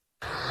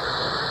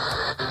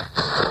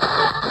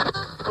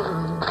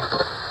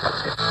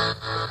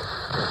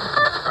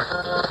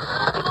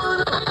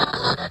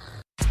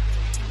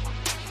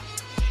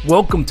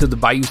Welcome to the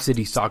Bayou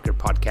City Soccer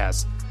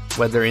Podcast.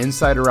 Whether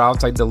inside or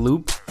outside the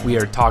loop, we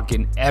are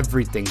talking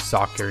everything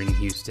soccer in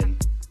Houston.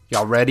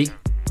 Y'all ready?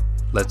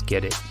 Let's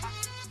get it.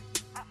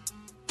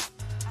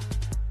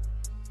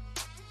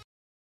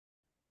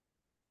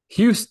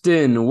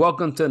 Houston,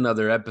 welcome to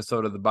another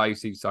episode of the Bayou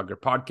City Soccer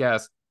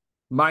Podcast.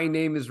 My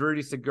name is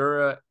Rudy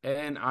Segura,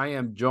 and I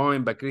am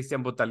joined by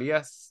Cristian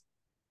Botalias.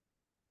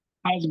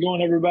 How's it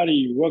going,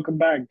 everybody? Welcome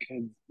back.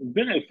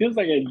 It feels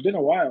like it's been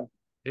a while.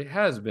 It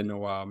has been a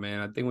while, man.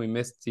 I think we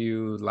missed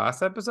you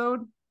last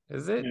episode.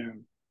 Is it?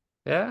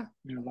 Yeah,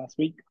 Yeah? last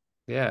week.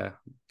 Yeah,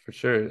 for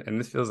sure. And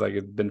this feels like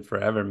it's been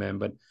forever, man.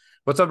 But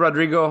what's up,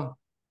 Rodrigo?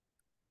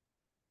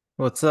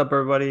 What's up,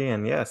 everybody?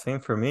 And yeah, same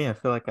for me. I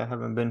feel like I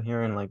haven't been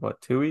here in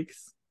 2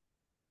 weeks?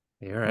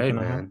 You're Week right, and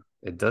a half. man.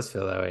 It does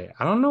feel that way.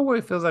 I don't know what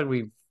it feels like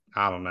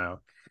I don't know.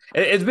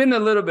 It's been a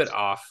little bit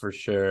off for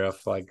sure of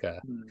like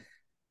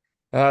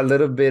a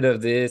little bit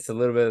of this, a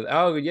little bit of,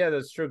 oh yeah,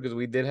 that's true. Because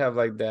we did have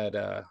like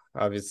that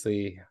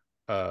obviously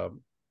uh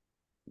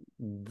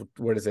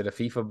what is it, a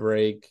FIFA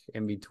break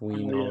in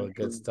between Oh, all yeah, the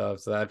good true. stuff.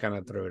 So that kind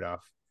of threw it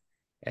off.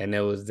 And it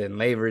was then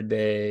Labor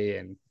Day,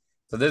 and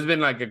so there's been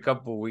like a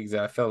couple of weeks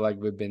that I felt like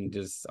we've been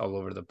just all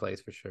over the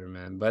place for sure,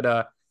 man.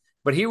 But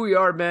here we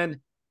are,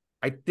 man.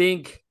 I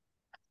think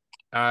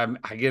I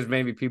guess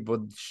maybe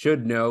people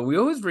should know we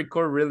always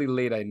record really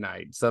late at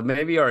night, so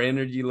maybe our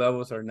energy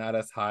levels are not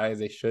as high as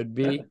they should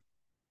be.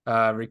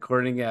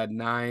 Recording at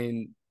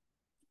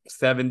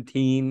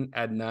 9:17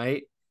 at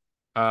night.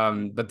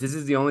 But this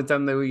is the only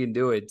time that we can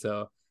do it.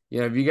 So,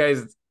 if you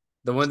guys,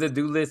 the ones that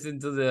do listen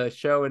to the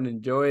show and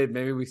enjoy it,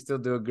 maybe we still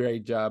do a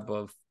great job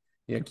of,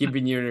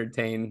 keeping you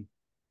entertained.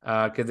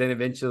 Because then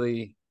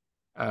eventually,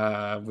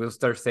 we'll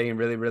start saying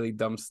really, really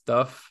dumb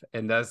stuff,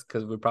 and that's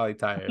because we're probably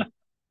tired.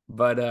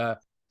 But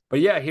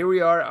yeah, here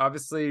we are.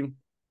 Obviously,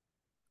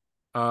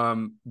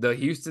 the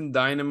Houston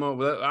Dynamo.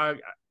 Well,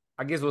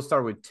 I guess we'll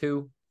start with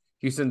two.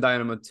 Houston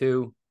Dynamo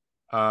 2.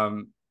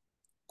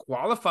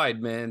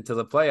 Qualified, man, to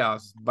the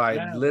playoffs by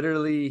Yeah,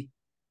 literally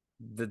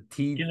the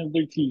teeth, skin of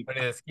their teeth.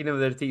 the skin of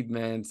their teeth,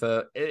 man.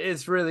 So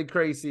it's really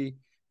crazy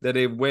that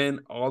it went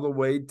all the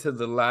way to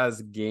the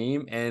last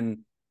game,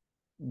 and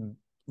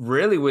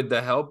really with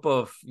the help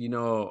of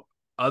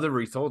other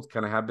results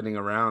kind of happening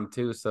around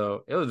too.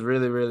 So it was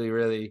really, really,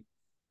 really,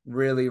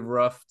 really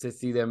rough to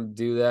see them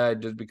do that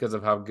just because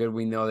of how good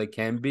we know they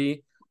can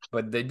be.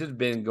 But they've just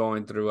been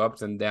going through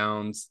ups and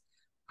downs.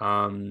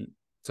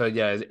 So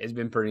yeah, it's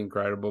been pretty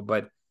incredible.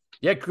 But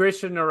yeah,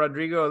 Christian or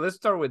Rodrigo, let's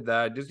start with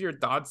that. Just your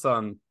thoughts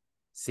on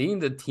seeing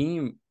the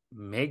team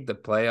make the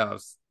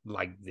playoffs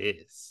like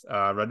this.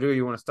 Rodrigo,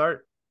 you want to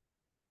start?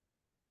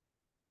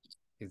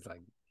 He's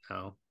like,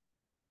 no.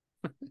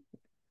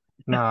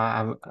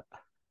 No,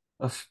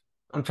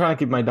 I'm trying to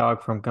keep my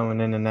dog from coming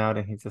in and out,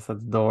 and he's just at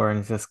the door,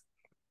 and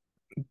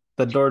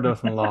the door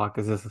doesn't lock.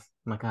 It's just, oh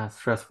my God, it's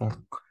stressful.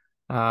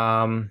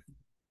 Um,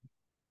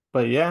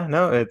 but yeah,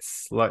 no,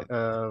 it's like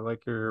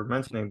you're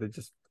mentioning, they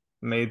just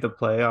made the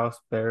playoffs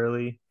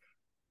barely.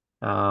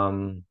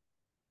 Um,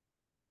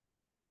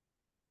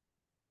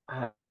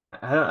 I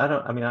I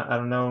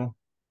don't know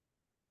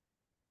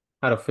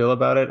how to feel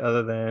about it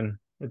other than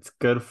it's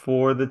good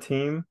for the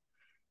team.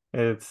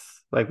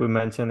 It's like we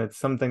mentioned, it's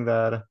something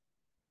that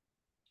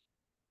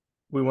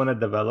we want to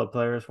develop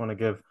players, want to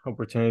give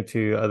opportunity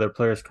to other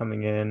players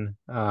coming in.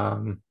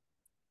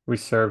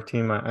 Reserve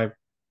team.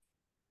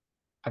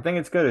 I think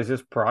it's good. It's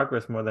just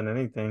progress more than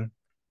anything,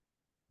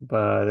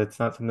 but it's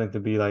not something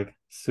to be like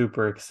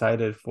super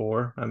excited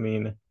for. I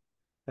mean,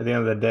 at the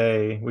end of the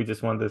day, we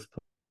just want these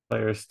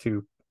players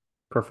to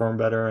perform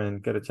better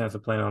and get a chance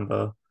of playing on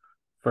the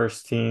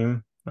first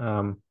team,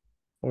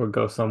 or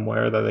go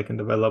somewhere that they can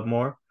develop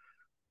more.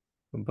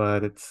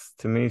 But it's,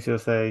 to me, it's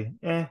just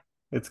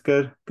it's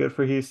good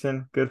for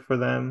Houston, good for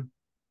them.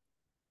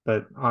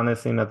 But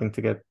honestly, nothing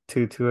to get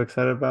too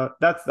excited about.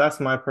 That's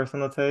my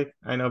personal take.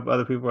 I know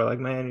other people are like,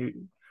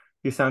 man,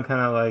 you sound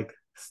kind of like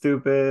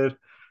stupid,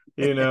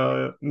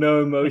 no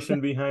emotion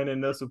behind it,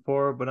 no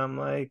support. But I'm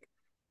like,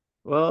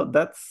 well,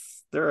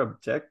 that's their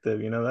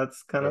objective,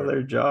 that's kind of Sure.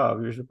 their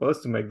job. You're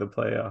supposed to make the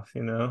playoffs,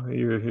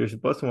 you're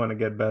supposed to want to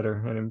get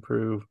better and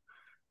improve.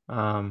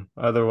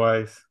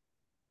 Otherwise,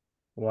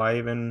 why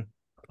even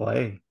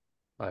play?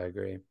 I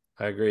agree.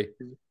 I agree.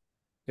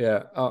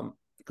 Yeah.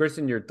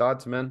 Christian, your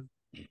thoughts, man?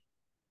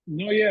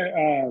 No,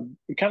 yeah,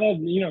 kind of,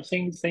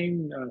 same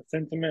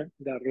sentiment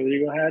that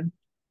Rodrigo had.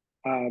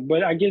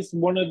 But I guess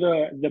one of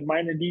the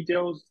minor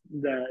details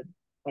that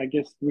I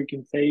guess we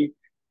can say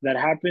that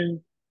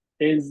happened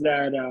is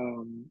that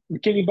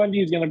Kenny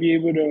Bundy is going to be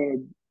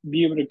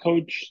able to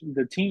coach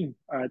the team.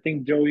 I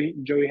think Joey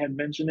had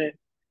mentioned it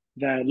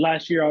that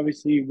last year.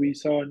 Obviously, we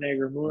saw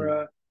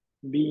Nagamura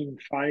being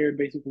fired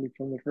basically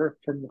from the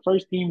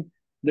first team.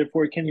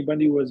 Therefore, Kenny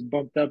Bundy was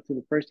bumped up to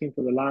the first team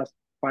for the last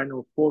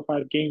final 4 or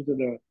 5 games of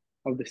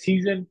the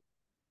season,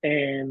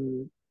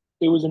 and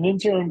it was an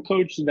interim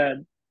coach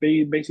that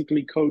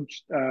basically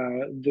coached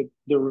the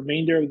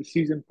remainder of the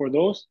season for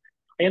those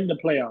and the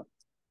playoffs.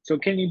 So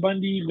Kenny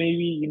Bundy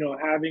maybe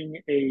having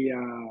a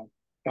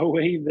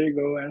away, there you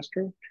go,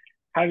 Astro.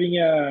 having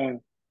a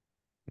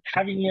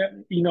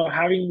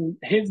having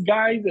his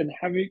guys and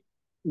having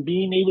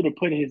being able to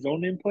put his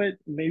own input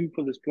maybe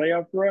for this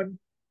playoff run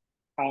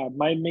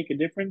might make a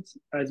difference.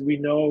 As we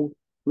know,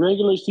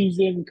 regular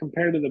season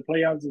compared to the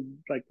playoffs is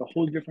like a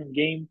whole different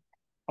game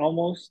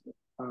almost.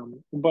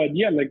 But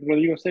yeah, like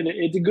Rodrigo said,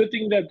 it's a good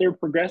thing that they're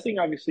progressing.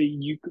 Obviously,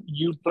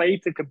 you play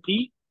to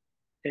compete,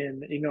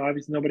 and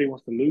obviously nobody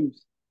wants to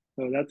lose,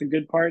 so that's a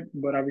good part.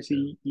 But Yeah.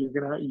 obviously, you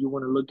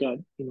want to look at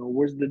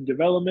where's the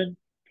development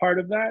part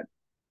of that.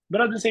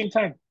 But at the same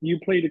time, you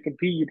play to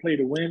compete, you play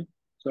to win.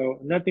 So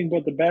nothing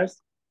but the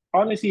best.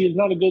 Honestly, it's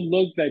not a good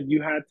look that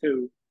you had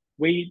to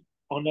wait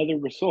on other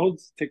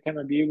results to kind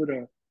of be able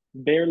to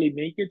barely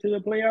make it to the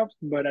playoffs.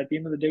 But at the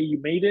end of the day, you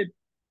made it.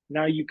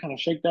 Now you kind of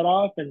shake that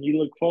off and you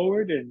look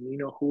forward, and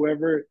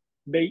whoever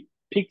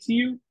picks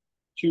you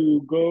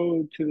to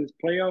go to this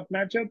playoff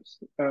matchups,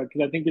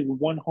 because I think it's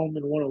one home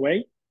and one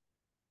away.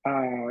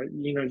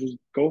 Just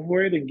go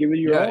for it and give it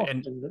your Yeah, all.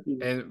 and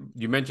And and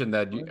you mentioned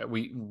that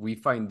we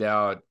find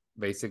out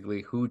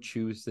basically who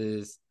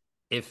chooses,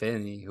 if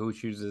any, who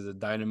chooses a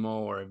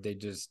Dynamo, or if they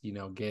just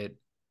get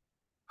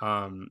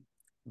um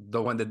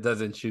the one that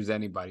doesn't choose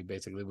anybody,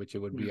 basically, which it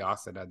would be yeah,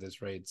 Austin at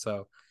this rate.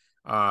 So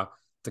uh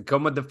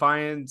Tacoma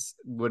Defiance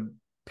would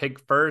pick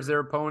first their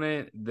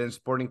opponent, then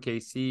Sporting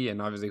KC,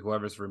 and obviously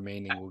whoever's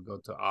remaining will go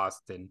to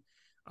Austin.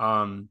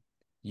 Um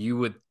you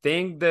would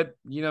think that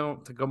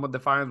Tacoma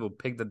Defiance will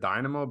pick the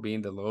Dynamo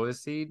being the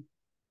lowest seed,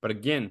 but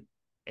again,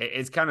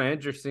 it's kind of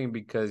interesting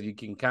because you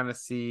can kind of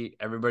see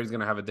everybody's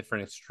gonna have a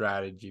different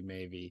strategy,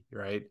 maybe,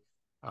 right?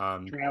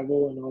 Um,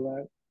 travel and all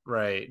that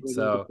right. goes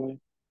into So play.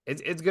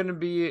 it's gonna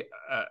be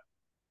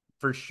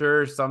for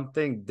sure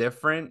something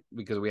different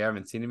because we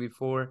haven't seen it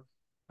before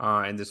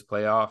in this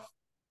playoff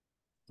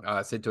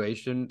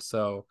situation.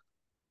 So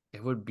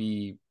it would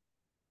be,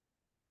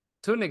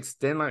 to an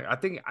extent, like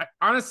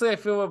honestly I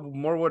feel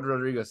more what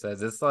Rodrigo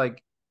says. It's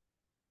like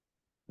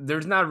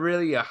there's not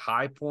really a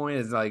high point.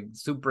 It's like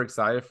super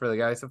excited for the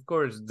guys. Of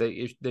course,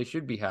 they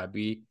should be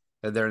happy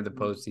that they're in the Yeah.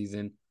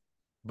 postseason.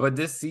 But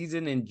this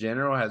season in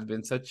general has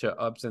been such a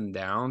ups and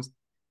downs.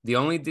 The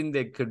only thing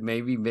that could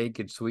maybe make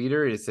it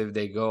sweeter is if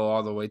they go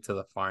all the way to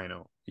the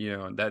final.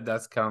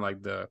 That's kind of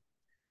like the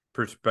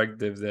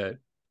perspective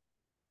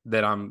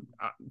that I'm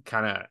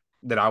kind of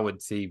that I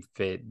would see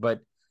fit.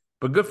 But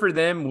good for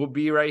them. We'll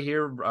be right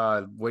here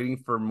waiting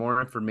for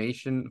more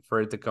information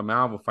for it to come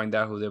out. We'll find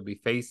out who they'll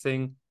be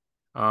facing.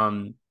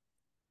 Um,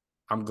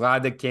 I'm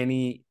glad that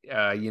Kenny,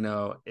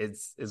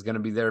 is going to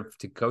be there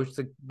to coach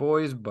the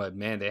boys, but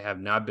man, they have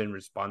not been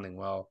responding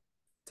well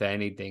to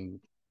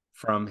anything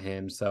from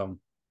him. So,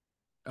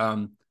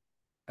 um,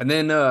 and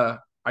then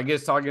I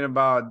guess talking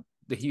about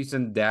the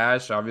Houston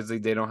Dash, obviously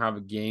they don't have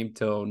a game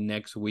till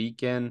next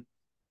weekend.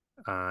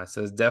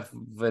 So it's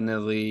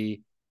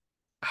definitely,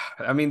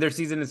 I mean, their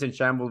season is in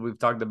shambles. We've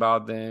talked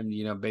about them,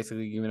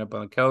 basically giving up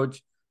on the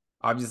coach.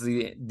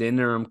 Obviously, the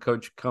interim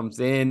coach comes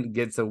in,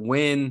 gets a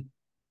win.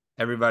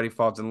 Everybody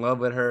falls in love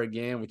with her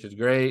again, which is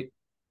great.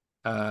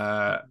 Being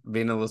a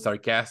little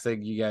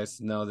sarcastic, you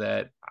guys know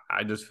that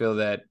I just feel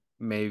that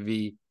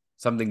maybe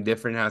something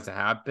different has to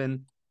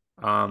happen.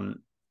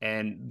 Um,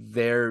 and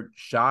their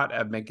shot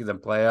at making the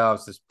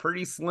playoffs is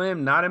pretty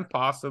slim, not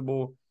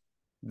impossible.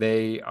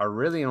 They are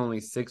really only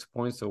 6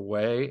 points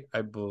away,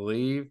 I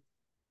believe.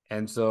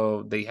 And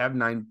so they have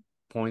 9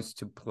 points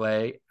to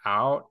play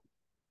out.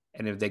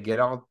 And if they get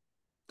all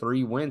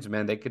three wins,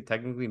 man, they could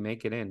technically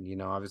make it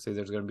in. Obviously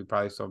there's going to be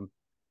probably some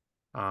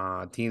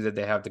teams that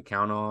they have to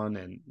count on,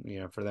 and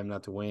for them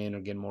not to win or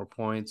get more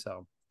points.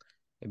 So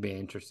it'd be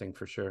interesting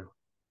for sure.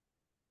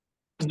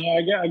 No,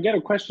 I get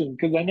a question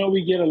because I know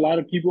we get a lot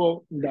of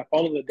people that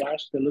follow the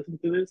Dash that listen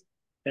to this,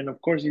 and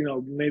of course,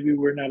 maybe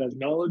we're not as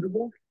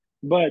knowledgeable,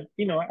 but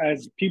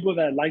as people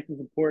that like to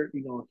support,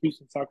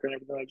 Houston soccer and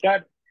everything like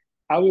that,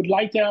 I would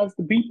like to ask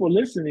the people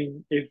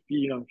listening, if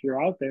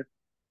you're out there,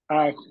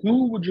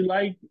 who would you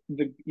like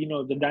the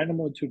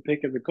Dynamo to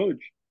pick as a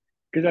coach?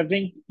 Because I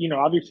think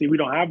obviously we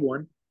don't have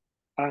one.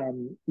 I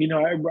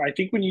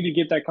think we need to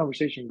get that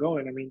conversation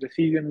going. I mean, the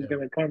season is Yeah.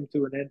 going to come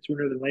to an end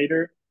sooner than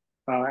later.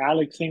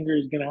 Alex Singer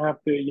is going to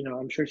have to,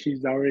 I'm sure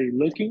she's already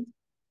looking.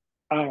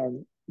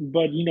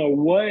 But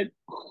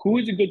who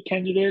is a good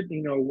candidate?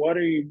 What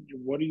are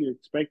you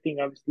expecting?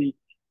 Obviously,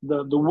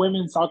 the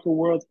women's soccer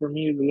world for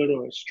me is a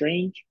little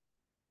strange,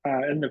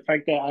 and the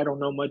fact that I don't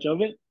know much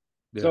of it.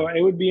 Yeah. So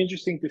it would be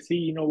interesting to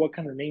see, what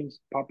kind of names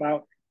pop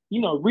out.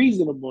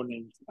 Reasonable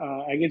names.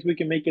 I guess we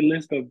can make a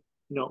list of,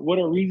 what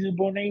are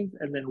reasonable names,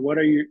 and then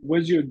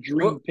what's your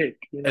dream Well, pick?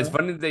 it's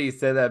funny that you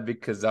said that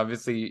because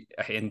obviously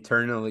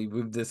internally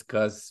we've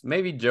discussed,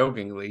 maybe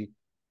jokingly,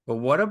 but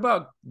what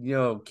about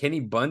Kenny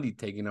Bundy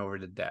taking over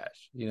the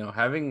Dash?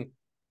 Having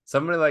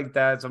somebody like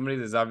that, somebody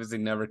that's obviously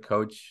never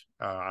coached.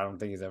 I don't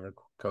think he's ever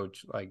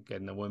coached like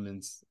in the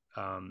women's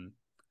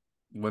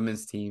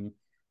team,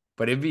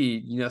 but it'd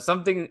be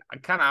something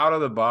kind of out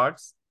of the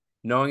box,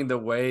 knowing the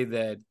way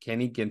that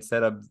Kenny can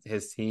set up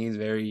his teams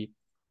very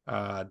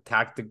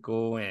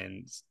tactical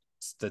and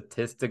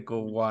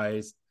statistical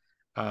wise.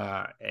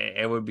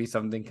 it would be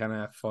something kind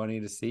of funny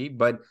to see.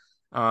 But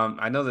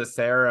I know that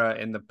Sarah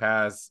in the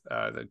past,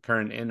 the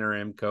current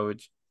interim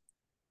coach,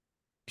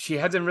 she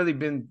hasn't really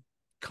been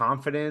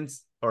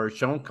confidence or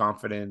shown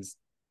confidence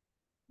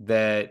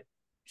that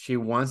she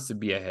wants to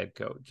be a head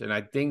coach. And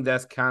I think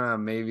that's kind of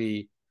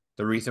maybe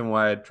the reason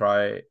why I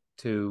try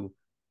to,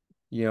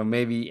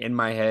 maybe in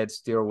my head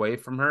steer away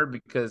from her,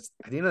 because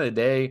at the end of the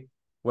day,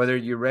 whether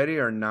you're ready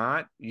or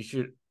not, you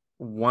should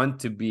want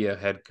to be a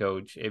head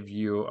coach if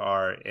you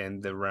are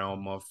in the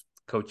realm of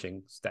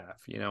coaching staff,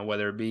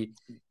 whether it be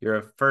you're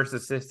a first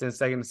assistant,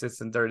 second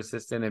assistant, third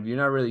assistant. If you're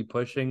not really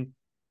pushing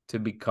to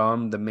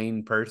become the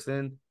main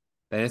person,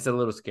 then it's a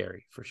little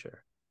scary for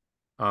sure.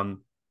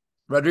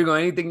 Rodrigo,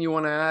 anything you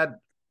want to add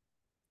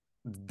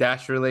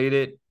Dash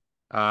related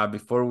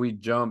before we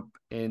jump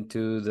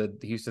into the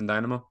Houston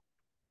Dynamo?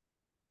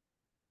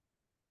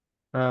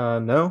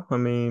 No, I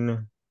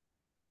mean,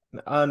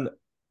 uh,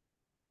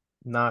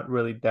 not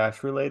really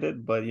Dash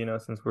related, but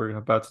since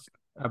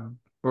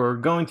we're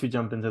going to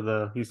jump into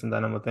the Houston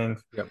Dynamo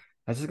things, Yep.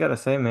 I just gotta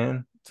say,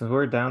 man, since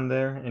we're down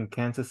there in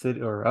Kansas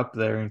City or up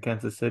there in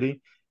Kansas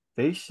City,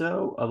 they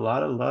show a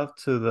lot of love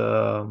to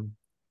the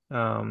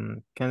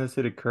Kansas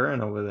City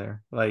Current over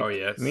there. Oh, Like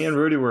me and yes.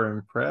 Rudy were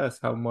impressed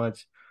how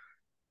much,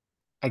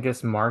 I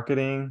guess,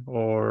 marketing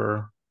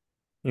or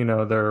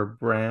their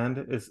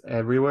brand is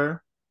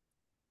everywhere.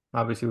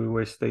 Obviously, we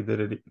wish they did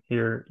it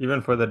here,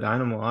 even for the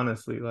Dynamo,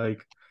 honestly.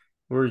 Like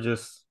we're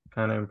just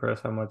kind of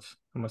impressed how much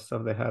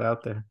stuff they had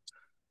out there.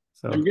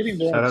 They're So getting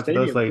their shout own out to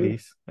those stadium too.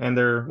 ladies. And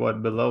they're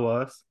what below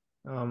us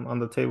on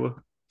the table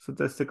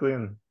statistically,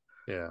 and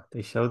Yeah.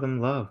 they show them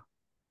love.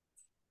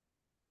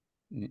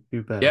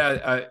 Do better.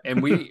 Yeah,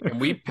 and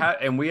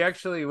we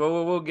actually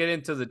we'll get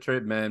into the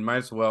trip, man. Might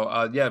as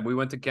well. Yeah, we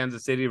went to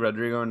Kansas City,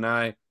 Rodrigo and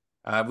I.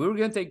 We were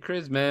gonna take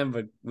Chris, man,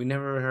 but we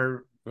never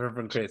heard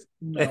from Chris.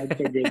 No, it's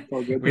so good. It's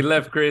so good. We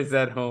left Chris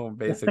at home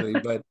basically.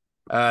 But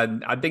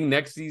I think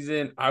next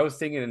season I was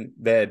thinking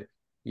that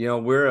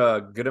we're a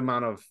good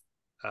amount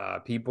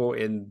of people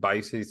in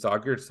Bayou City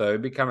soccer, so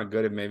it'd be kind of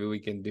good if maybe we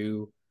can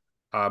do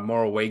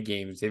more away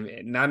games, if,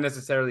 not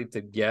necessarily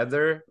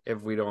together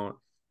if we don't,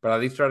 but at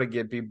least try to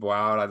get people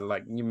out. I'd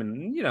like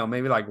even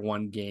maybe like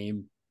one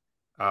game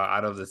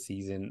out of the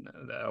season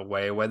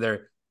away,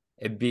 whether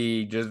it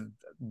be just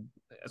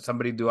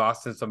somebody do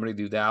Austin, somebody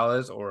do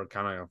Dallas, or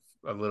kind of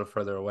a little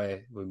further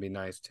away would be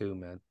nice too,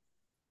 man.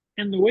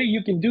 And the way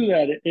you can do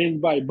that is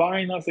by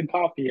buying us a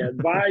coffee at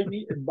buy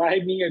me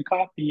a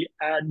coffee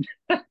at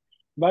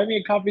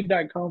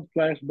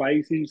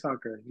buymeacoffee.com/Bayou City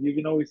Soccer. You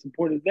can always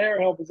support us there,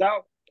 help us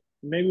out.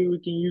 Maybe we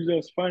can use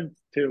those funds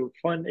to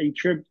fund a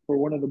trip for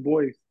one of the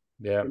boys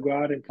Yeah. to go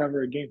out and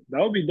cover a game.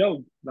 That would be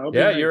dope. That would be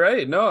Yeah, nice. you're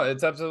right. No,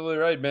 it's absolutely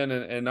right, man.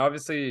 And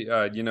obviously,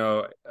 I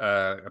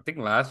think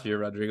last year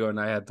Rodrigo and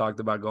I had talked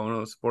about going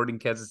to Sporting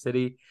Kansas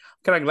City. I'm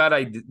kind of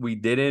glad we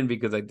didn't,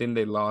 because I think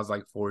they lost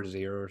like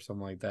 4-0 or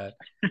something like that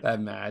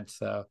match.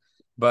 So,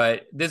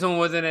 but this one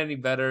wasn't any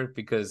better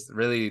because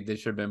really there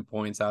should have been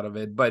points out of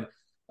it. But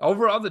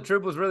overall, the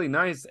trip was really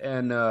nice.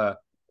 And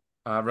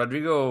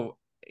Rodrigo,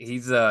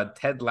 he's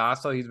Ted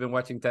Lasso. He's been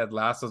watching Ted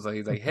Lasso, so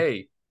he's like,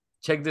 "Hey,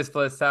 check this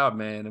place out,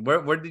 man.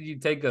 Where did you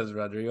take us,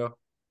 Rodrigo?"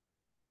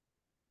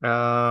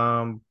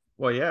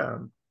 Well, yeah,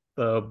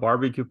 the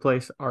barbecue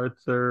place,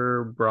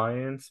 Arthur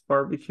Bryant's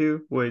Barbecue,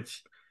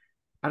 which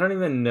I don't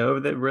even know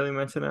if they really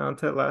mentioned it on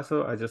Ted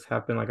Lasso. I just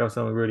happened, like I was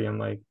telling Rudy, I'm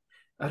like,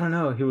 I don't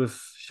know. He was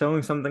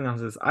showing something on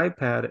his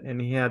iPad and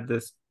he had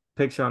this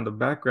picture on the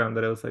background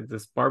that it was like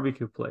this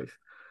barbecue place.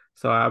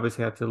 So I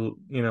obviously had to,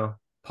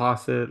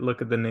 pause it,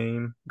 look at the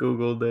name,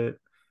 Googled it,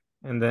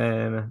 and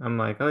then I'm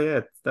like, oh yeah,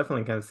 it's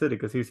definitely Kansas City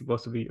because he's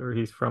supposed to be, or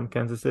he's from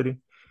Kansas City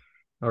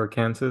or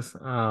Kansas.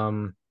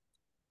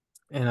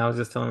 And I was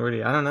just telling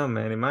Rudy, I don't know,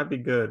 man, it might be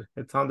good.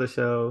 It's on the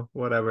show,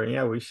 whatever. And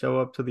yeah, we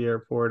show up to the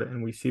airport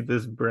and we see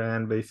this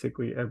brand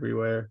basically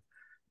everywhere.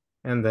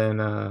 And then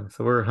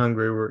so we're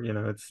hungry.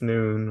 It's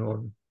noon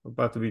or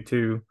about to be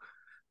 2.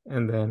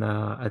 And then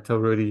I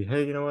told Rudy,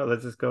 hey, you know what?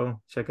 Let's just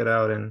go check it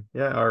out. And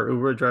yeah, our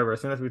Uber driver,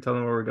 as soon as we told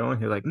him where we're going,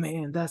 he's like,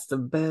 man, that's the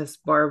best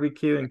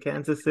barbecue in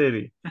Kansas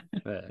City.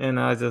 And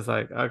I was just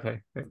like,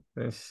 okay,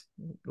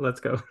 let's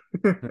go.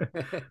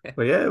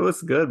 But yeah, it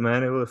was good,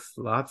 man. It was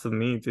lots of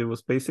meat. It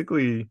was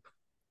basically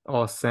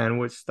all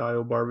sandwich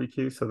style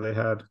barbecue. So they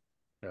had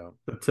Yeah.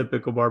 the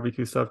typical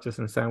barbecue stuff just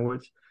in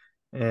sandwich.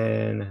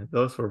 And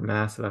those were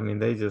massive. I mean,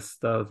 they just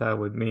stuffed that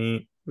with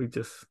meat.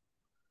 That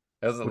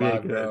was a We ate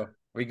lot, good. bro.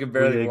 We could We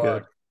barely ate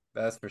good. walk.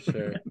 That's for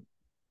sure.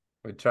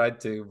 We tried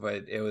to,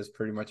 but it was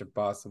pretty much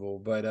impossible.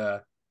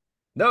 But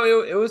no,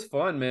 it was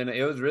fun, man.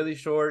 It was really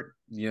short,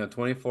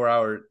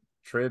 24-hour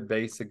trip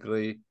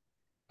basically.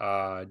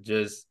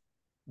 Just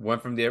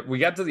went from there. We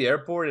got to the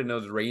airport and it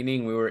was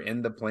raining. We were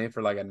in the plane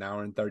for like an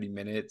hour and 30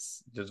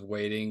 minutes, just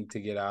waiting to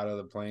get out of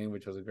the plane,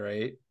 which was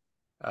great.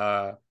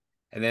 Uh,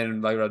 and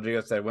then, like Rodrigo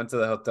said, went to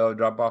the hotel,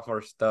 drop off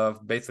our stuff,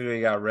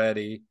 basically got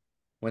ready,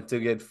 went to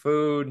get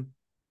food.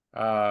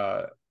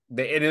 Uh, and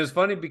it was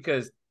funny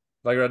because,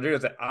 like Rodrigo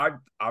said, I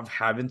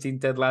haven't seen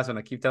Ted Lasso, and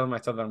I keep telling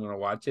myself that I'm gonna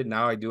watch it.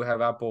 Now I do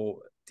have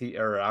Apple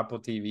or Apple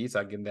TV, so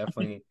I can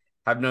definitely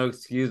have no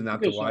excuse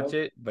not to Good watch show.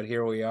 it. But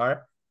here we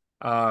are.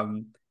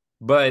 Um,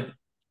 but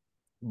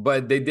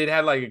they did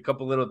have like a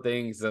couple little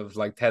things of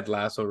like Ted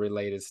Lasso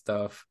related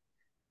stuff,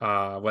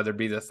 whether it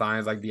be the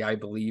signs like the I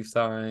believe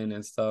sign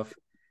and stuff,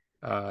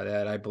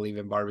 that I believe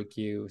in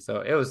barbecue.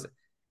 So it was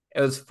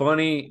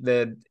funny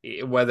that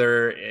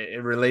whether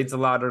it relates a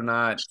lot or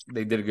not,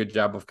 they did a good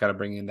job of kind of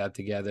bringing that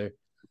together.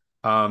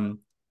 Um,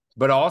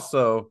 but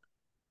also,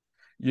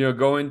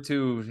 going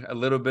to a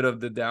little bit of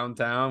the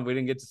downtown. We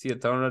didn't get to see a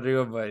ton,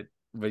 Rodrigo, but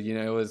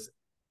it was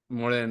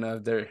more than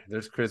enough.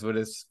 There's Chris with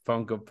his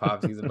Funko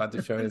Pops. He's about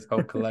to show his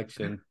whole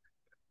collection.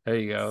 There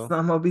you go.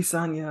 Samo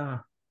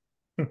Bisanya.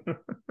 Yeah.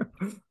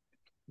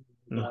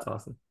 That's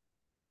awesome.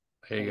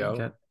 There you You go.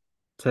 got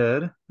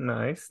Ted.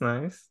 Nice,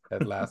 nice.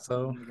 Ted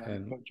Lasso, You got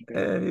and Coach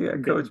Bear, And you got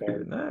Big Coach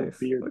Bear, Beard. Nice.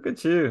 Beard. Look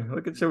at you.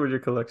 Look at you with your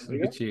There collection.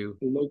 you look go. at you,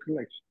 A low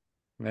collection.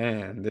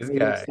 man. This A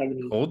little guy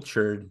 70s.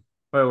 cultured.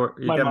 Wait,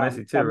 you My got mom,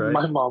 Messi too, right?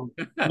 my mom,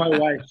 my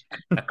wife.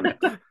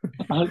 I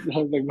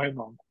was like my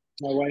mom.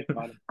 My wife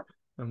bought him.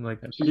 I'm like,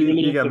 She's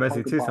really you got into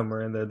Messi Funko too Pops.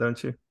 somewhere in there,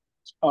 don't you?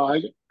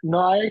 No,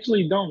 I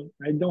actually don't.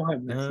 I don't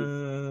have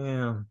Messi.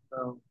 Damn.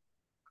 Um,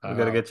 We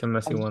gotta Oh, get you a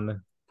Messi I'm, one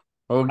then.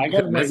 well, I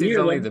got him right Messi's here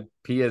only though. the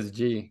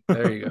PSG.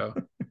 There you go.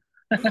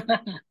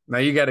 Now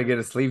you got to get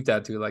a sleeve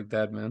tattoo like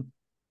that, man.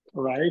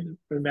 Right?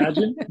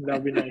 Imagine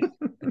that'd be nice.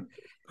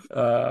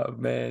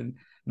 Man.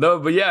 No,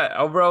 but yeah,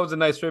 overall it was a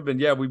nice trip, and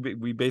yeah, we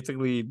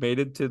basically made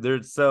it to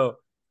there. So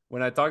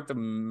when I talked to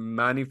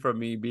Manny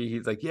from EB,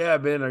 he's like, "Yeah,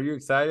 man, are you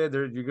excited?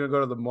 You're gonna go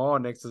to the mall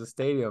next to the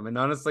stadium." And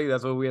honestly,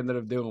 that's what we ended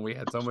up doing. We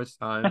had so much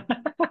time.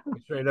 We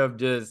straight up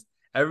just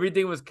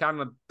everything was kind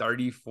of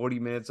 30, 40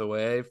 minutes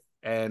away.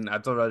 And I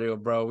told Rodrigo,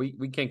 bro,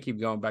 we can't keep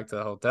going back to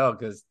the hotel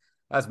because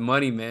that's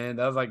money, man.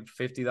 That was like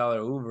 $50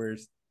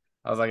 Ubers.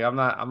 I was like, I'm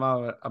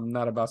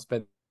not about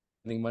spending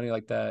money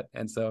like that.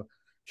 And so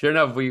sure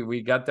enough,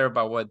 we got there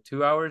about what,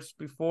 2 hours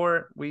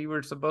before we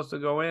were supposed to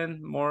go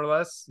in, more or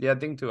less. Yeah, I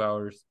think 2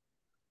 hours.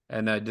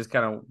 And just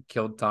kind of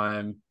killed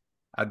time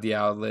at the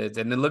outlets.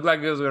 And it looked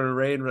like it was gonna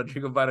rain.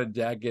 Rodrigo bought a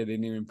jacket,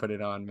 didn't even put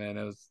it on, man.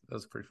 It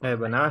was pretty Hey,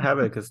 funny. but now I have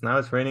it because now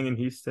it's raining in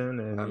Houston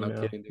and I'm you not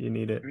know kidding, dude. you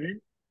need it.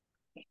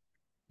 Right?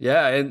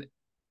 Yeah, and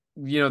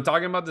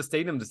talking about the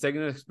stadium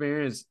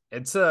experience,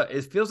 it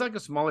feels like a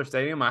smaller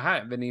stadium. I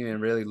haven't even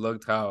really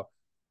looked how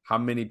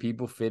many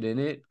people fit in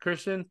it,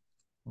 Christian,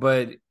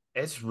 but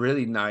it's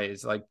really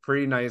nice, like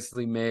pretty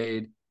nicely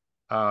made,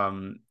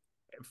 um,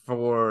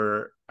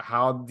 for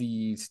how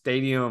the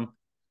stadium,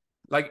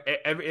 like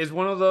it's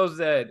one of those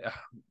that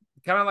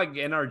kind of like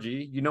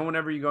NRG.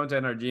 Whenever you go into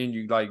NRG and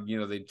you like,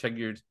 they check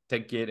your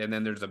ticket and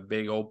then there's a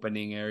big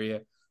opening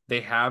area.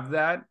 They have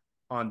that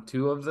on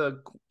two of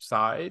the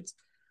sides,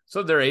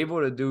 so they're able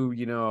to do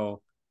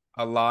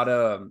a lot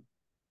of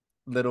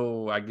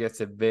little, I guess,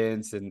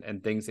 events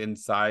and things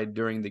inside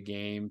during the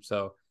game.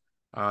 So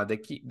they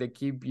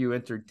keep you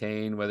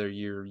entertained, whether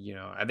you're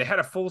and they had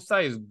a full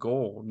size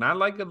goal, not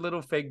like a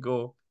little fake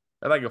goal,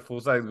 but like a full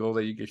size goal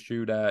that you could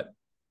shoot at.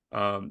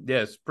 Yeah,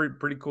 it's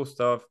pretty cool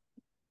stuff.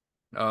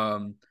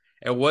 Um,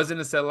 it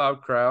wasn't a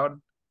sellout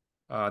crowd.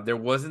 There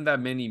wasn't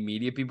that many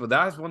media people.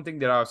 That's one thing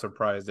that I was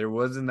surprised. There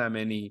wasn't that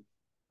many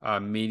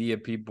media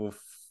people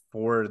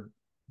for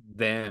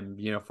them,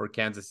 for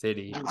Kansas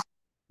City. Right?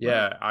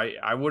 Yeah,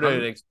 I would have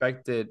I'm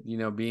expected,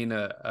 being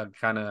a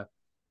kind of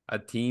a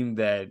team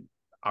that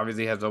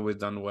obviously has always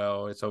done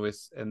well. It's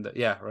always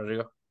yeah,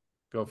 Rodrigo,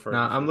 go for it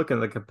now if I'm you. looking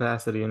at the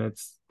capacity and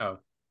it's Oh,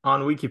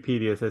 on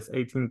Wikipedia. It says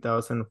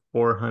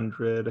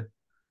 18,400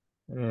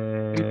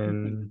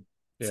 and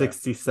yeah.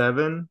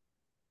 67,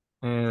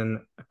 and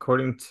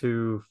according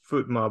to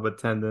Foot Mob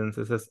attendance,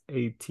 it says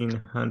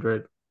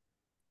 1,800.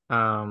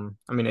 I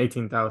mean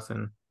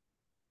 18,000.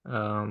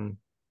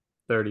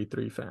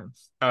 33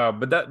 fans.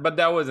 But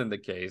that wasn't the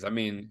case. I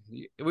mean,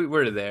 we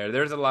were there.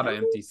 There's a lot I of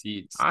mean, empty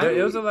seats.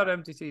 It was a I lot of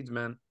empty seats,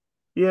 man.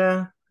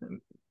 yeah,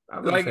 I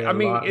wouldn't Like, say I a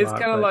mean, it's lot,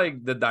 kind of but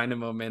like the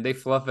Dynamo, man. They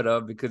fluff it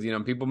up because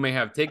people may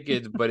have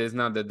tickets, but it's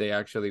not that they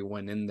actually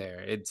went in there.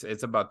 It's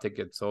about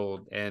tickets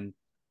sold, and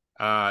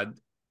uh,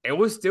 it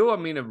was still, I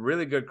mean, a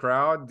really good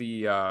crowd.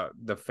 The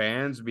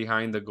fans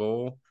behind the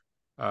goal,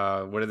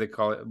 what do they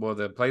call it? Well,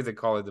 the place they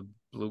call it the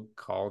Blue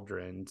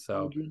Cauldron.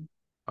 So, Cauldron.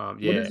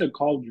 What is yeah, a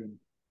cauldron?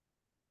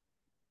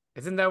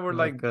 isn't that where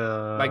like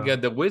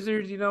the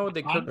Wizards? Huh?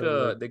 They cook,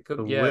 the yeah, they cook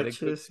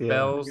witches, yeah. Okay,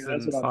 spells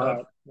that's and what I Pot.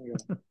 stuff.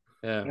 thought. Okay.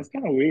 Yeah. That's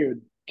kind of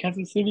weird.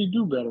 Kansas City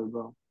do better,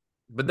 bro.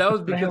 But that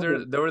was The because hell they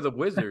did? they were the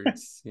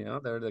Wizards, they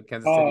were the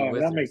Kansas City Oh, that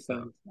Wizards. makes So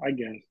sense. I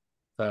guess.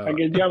 I so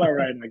guess y'all are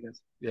right. I guess.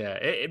 yeah,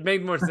 it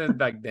made more sense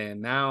back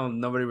then. Now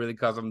nobody really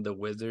calls them the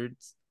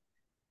Wizards.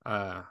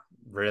 Uh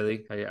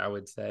really, I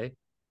would say.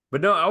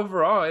 But no,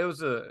 overall it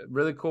was a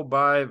really cool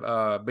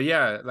vibe. But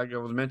yeah, like I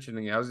was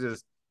mentioning, I was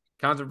just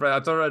contemplating. I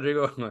told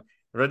Rodrigo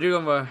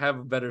Rodrigo will have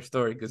a better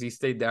story because he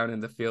stayed down in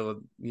the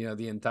field,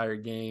 the entire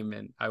game,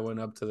 and I went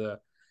up to the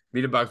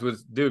media box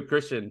with dude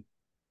Christian.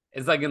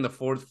 It's like in the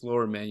fourth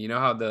floor, man. You know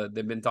how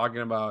they've been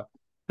talking about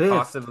Fifth.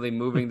 possibly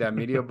moving that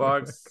media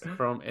box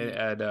from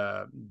Yeah.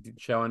 at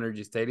Shell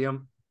Energy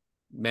Stadium.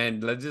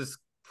 Man, let's just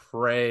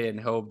pray and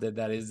hope that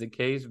that is the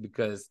case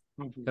because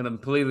a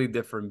completely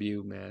different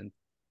view, man.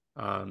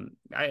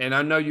 And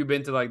I know you've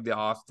been to like the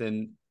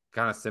Austin,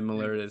 kind of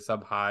similar to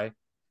Sub High,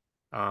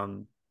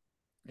 um,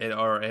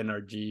 or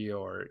NRG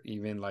or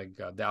even like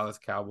Dallas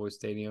Cowboys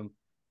Stadium.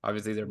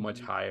 Obviously, they're much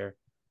higher.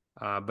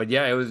 But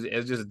yeah, it was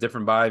just a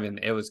different vibe, and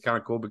it was kind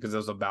of cool because there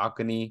was a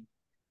balcony,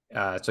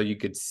 so you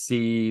could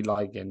see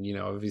like, and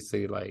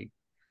obviously like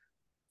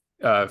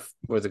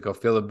what's it called,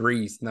 feel a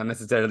breeze, not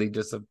necessarily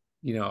just a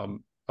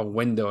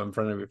window in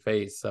front of your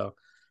face. So,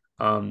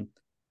 um,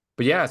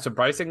 but yeah,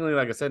 surprisingly,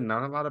 like I said,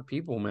 not a lot of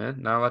people,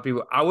 man. Not a lot of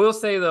people. I will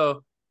say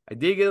though, I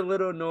did get a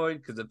little annoyed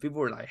because the people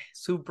were like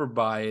super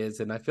biased,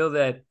 and I feel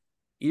that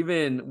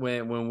even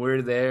when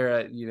we're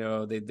there,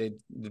 they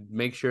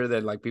make sure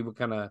that like people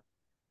kind of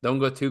don't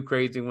go too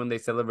crazy when they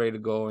celebrate a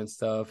goal and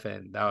stuff,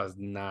 and that was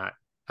not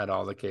at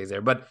all the case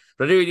there. But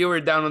dude, you were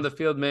down on the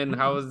field, man.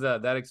 How was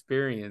that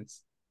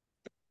experience?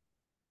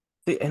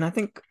 See, and I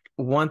think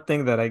one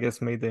thing that I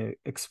guess made the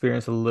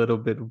experience a little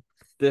bit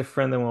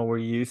different than what we're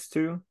used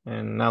to,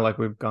 and not like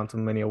we've gone to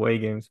many away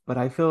games, but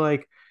I feel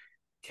like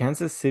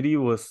Kansas City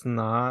was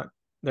not,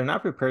 they're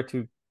not prepared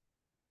to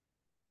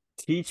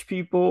teach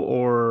people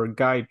or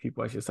guide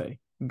people, I should say,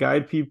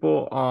 guide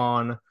people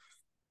on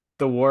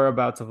the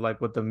whereabouts of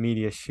like what the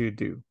media should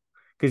do.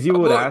 Because you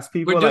would ask But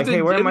people just like, "Hey,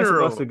 in where am I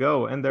supposed to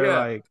general, go?" And they're yeah,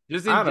 like,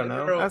 just in "I don't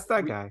know. general, Ask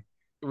that we guy."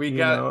 we You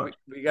got know?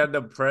 we got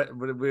the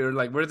we were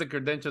like, where's the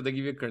credential? They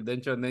give you a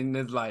credential, and then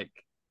it's like,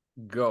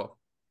 go,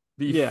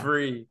 be Yeah.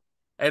 free.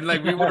 And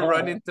like we would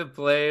run into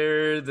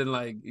players and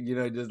like,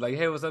 just like,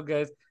 hey, what's up,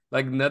 guys?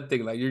 Like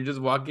nothing. Like you're just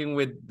walking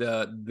with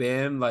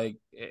them. Like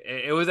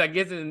it was, I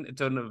guess,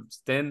 to an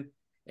extent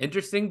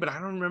interesting, but I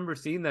don't remember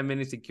seeing that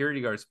many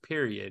security guards,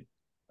 period,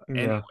 Yeah.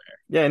 anywhere.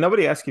 Yeah, and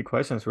nobody asks you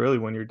questions really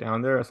when you're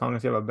down there, as long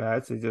as you have a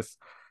badge. They just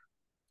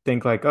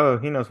think like, oh,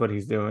 he knows what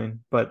he's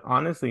doing. But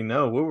honestly,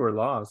 no, we were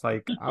lost.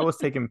 Like I was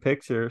taking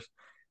pictures,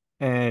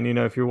 and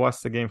if you watch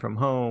the game from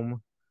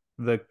home,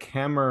 the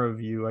camera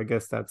view, I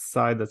guess that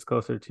side that's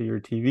closer to your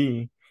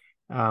TV,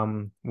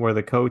 where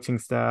the coaching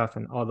staff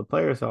and all the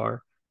players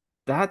are,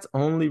 that's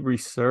only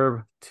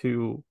reserved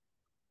to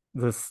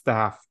the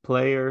staff,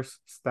 players,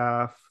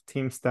 staff,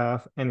 team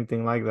staff,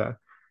 anything like that.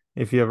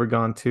 If you ever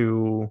gone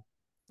to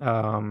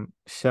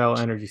Shell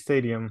Energy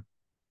Stadium,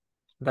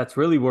 that's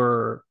really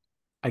where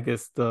I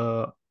guess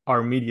the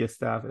our media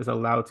staff is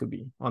allowed to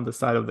be on the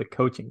side of the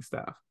coaching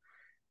staff.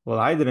 Well,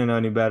 I didn't know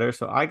any better,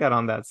 so I got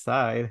on that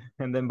side,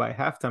 and then by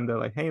halftime, they're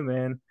like, "Hey,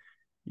 man,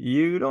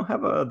 you don't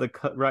have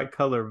right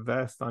color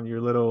vest on your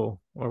little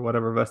or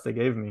whatever vest they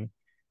gave me,"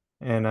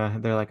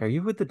 and they're like, "Are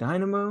you with the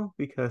Dynamo?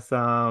 Because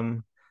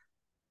I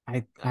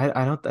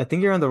don't I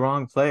think you're in the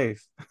wrong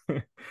place."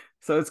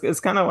 So it's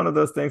kind of one of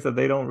those things that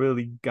they don't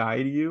really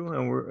guide you,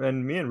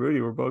 and me and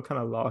Rudy were both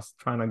kind of lost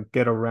trying to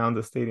get around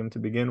the stadium to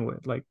begin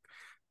with. Like,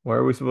 where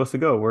are we supposed to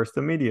go? Where's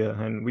the media?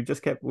 And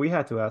we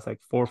had to ask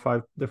like 4 or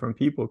 5 different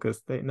people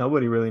because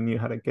nobody really knew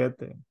how to get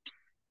there,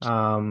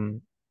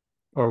 um,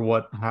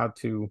 or how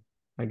to,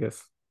 I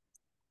guess,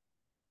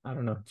 I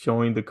don't know,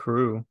 join the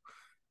crew.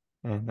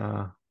 And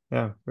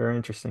yeah, very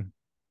interesting.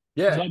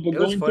 Yeah, No, but it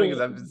was going funny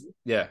to because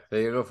yeah,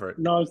 there you go for it.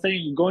 no, I was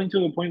saying going to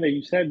the point that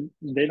you said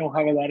they don't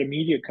have a lot of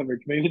media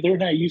coverage. Maybe they're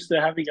not used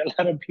to having a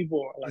lot of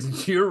people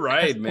like You're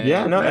right, asking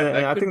Yeah, man. no, questions. and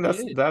That I could think be that's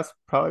it. that's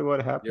probably what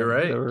You're happened. There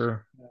right.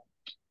 were,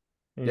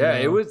 you Yeah,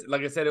 it know, was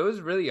like I said, it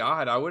was really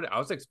odd. I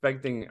was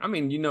expecting. I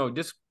mean,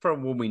 just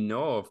from what we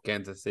know of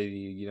Kansas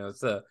City,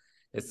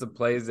 it's a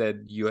place that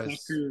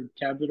U.S. Soccer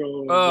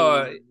capital of the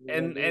Oh,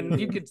 and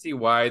you whatever. can see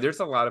why. There's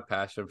a lot of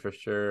passion for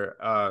sure.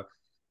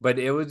 But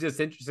it was just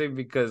interesting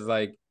because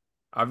like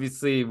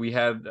obviously we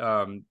had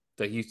the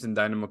Houston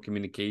Dynamo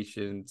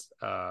Communications,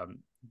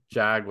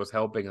 Jag was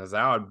helping us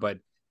out, but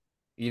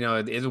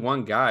it is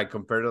one guy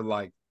compared to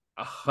like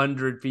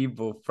 100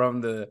 people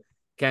from the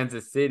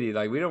Kansas City.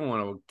 Like we don't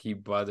want to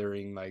keep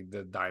bothering like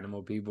the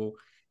Dynamo people.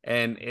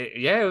 And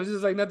yeah, it was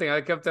just like nothing.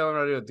 I kept telling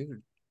her,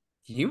 dude,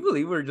 can you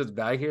believe we're just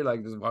back here,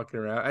 like just walking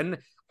around? And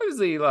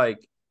obviously, like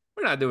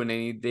we're not doing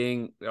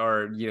anything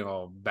or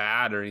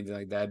bad or anything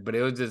like that. But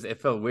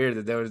it felt weird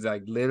that there was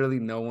like literally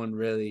no one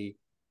really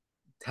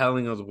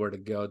telling us where to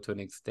go to an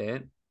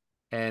extent.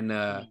 And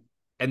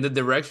and the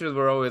directions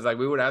were always like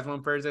we would ask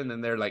one person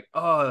and they're like,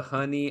 "Oh,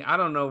 honey, I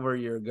don't know where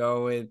you're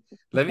going.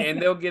 Let me," and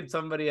they'll get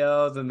somebody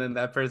else, and then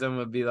that person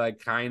would be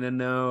like, "Kind of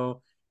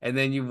know." And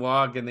then you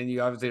walk, and then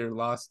you obviously are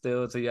lost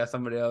still, so you ask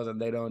somebody else,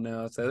 and they don't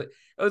know. So it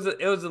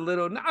was a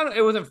little. No,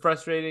 it wasn't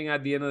frustrating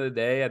at the end of the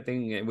day. I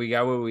think we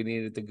got where we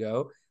needed to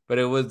go, but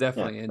it was yeah,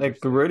 definitely like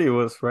interesting. Rudy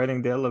was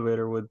riding the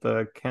elevator with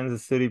the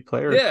Kansas City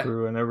player Yeah,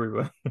 crew and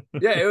everybody.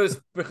 yeah, it was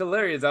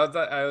hilarious.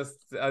 I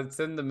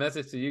sent the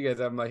message to you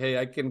guys. I'm like, hey,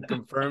 I can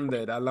confirm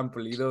that Alan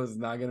Pulido is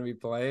not gonna be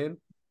playing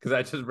because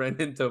I just ran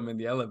into him in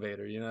the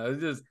elevator.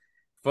 It's just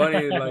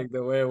funny like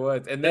the way it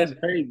was. And That's then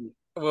crazy.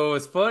 what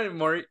was fun,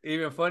 more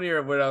even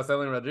funnier, what I was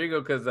telling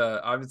Rodrigo because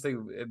obviously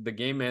the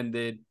game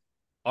ended.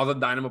 All the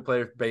Dynamo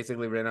players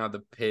basically ran out of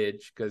the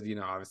pitch because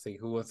obviously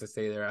who wants to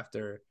stay there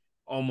after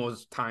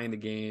almost tying the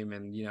game,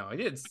 and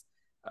it's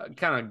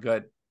kind of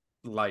gut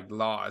like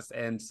lost.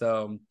 And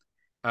so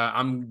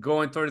I'm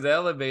going towards the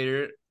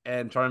elevator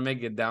and trying to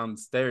make it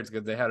downstairs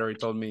because they had already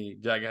told me,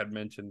 Jack had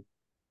mentioned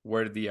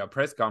where the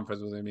press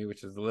conference was going to be,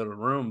 which is a little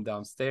room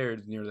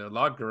downstairs near their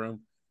locker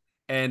room.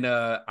 And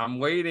I'm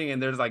waiting,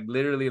 and there's like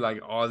literally like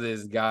all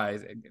these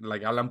guys,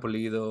 like Alan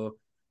Pulido.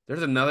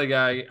 There's another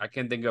guy I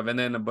can't think of, and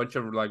then a bunch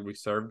of like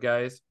reserve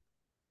guys.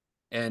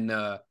 And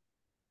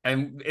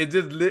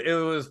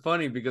it was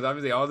funny because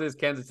obviously all these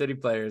Kansas City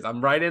players,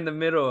 I'm right in the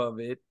middle of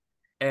it,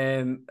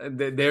 and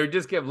they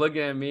just kept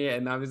looking at me.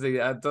 And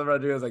obviously, I told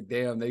Rodrigo, I was like,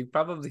 "Damn, they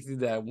probably see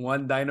that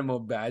one Dynamo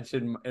badge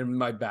in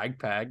my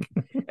backpack,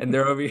 and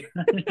they're over here."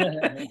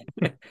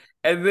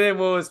 And then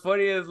what was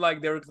funny is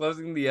like they were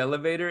closing the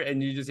elevator,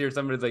 and you just hear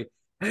somebody's like,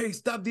 "Hey,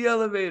 stop the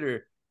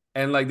elevator!"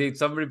 And like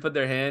somebody put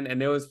their hand,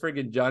 and it was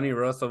freaking Johnny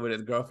Russell with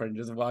his girlfriend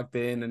just walked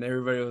in, and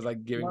everybody was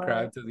like giving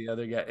crap What? to the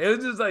other guy. It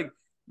was just like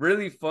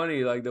really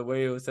funny, like the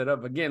way it was set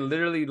up. Again,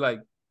 literally like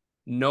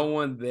no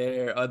one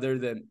there other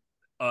than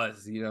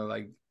us,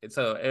 like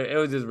so it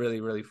was just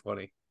really, really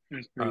funny.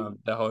 That's crazy.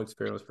 The whole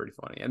experience was pretty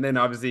funny. And then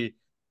obviously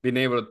being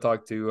able to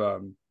talk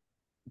to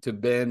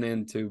Ben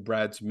and to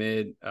Brad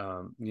Schmidt,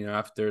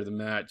 after the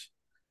match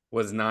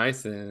was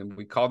nice, and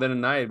we called it a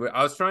night. But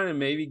I was trying to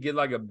maybe get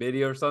like a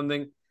video or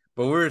something,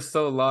 but we were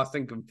so lost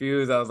and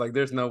confused. I was like,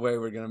 "There's no way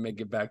we're gonna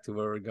make it back to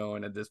where we're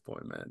going at this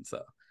point, man."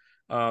 So,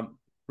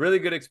 really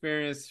good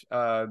experience.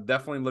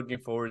 Definitely looking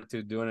forward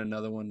to doing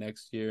another one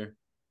next year.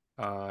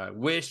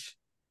 Wish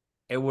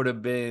it would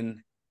have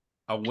been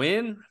a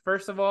win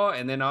first of all,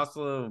 and then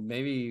also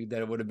maybe that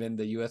it would have been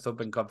the U.S.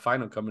 Open Cup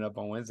final coming up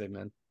on Wednesday,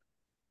 man.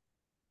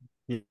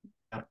 Yeah.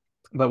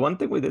 But one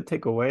thing we did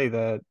take away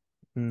that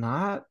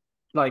not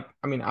like,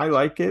 I mean, I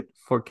like it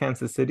for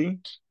Kansas City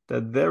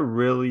that they're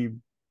really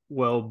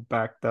well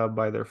backed up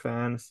by their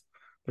fans,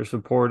 their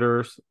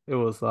supporters. It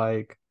was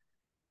like,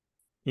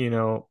 you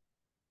know,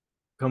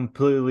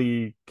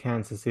 completely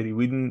Kansas City.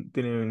 We didn't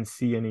even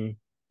see any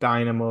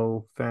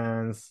Dynamo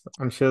fans.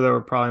 I'm sure they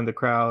were probably in the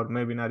crowd,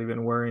 maybe not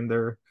even wearing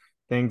their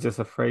thing, just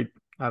afraid.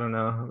 I don't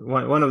know.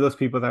 One of those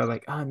people that are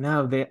like, oh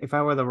no, if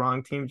I wear the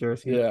wrong team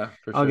jersey, Yeah,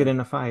 for I'll get sure. in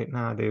a fight.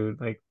 Nah, dude,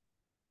 like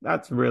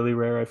that's really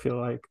rare, I feel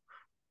like.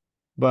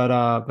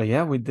 But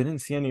yeah, we didn't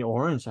see any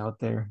orange out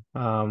there.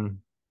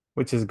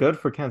 Which is good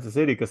for Kansas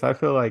City because I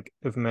feel like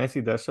if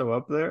Messi does show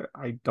up there,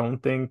 I don't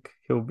think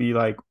he'll be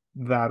like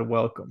that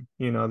welcome.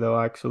 They'll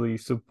actually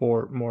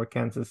support more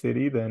Kansas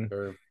City than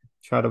Sure.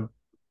 try to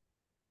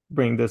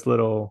bring this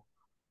little,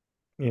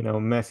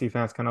 Messi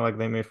fans, kind of like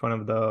they made fun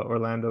of the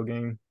Orlando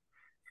game.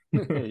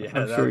 Yeah,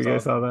 I'm that sure was you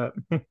guys saw awesome.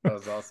 that. That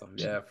was awesome.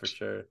 Yeah, for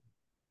sure.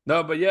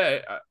 No, but yeah,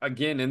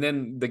 again, and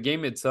then the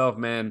game itself,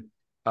 man.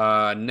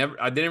 I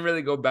didn't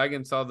really go back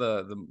and saw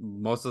the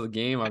most of the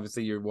game.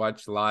 Obviously, you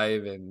watch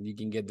live and you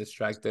can get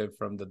distracted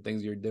from the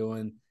things you're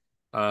doing.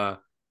 Uh,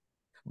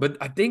 but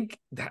I think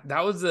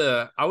that was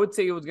I would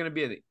say it was gonna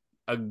be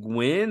a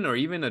win or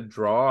even a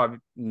draw,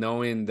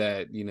 knowing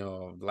that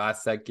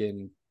last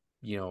second,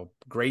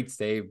 great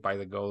save by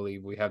the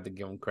goalie. We have to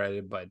give him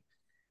credit, but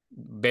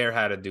Bear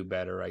had to do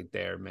better right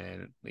there,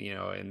 man.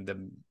 In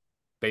the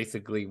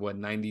basically what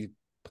 90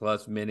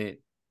 plus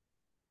minute,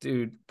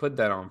 dude, put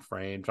that on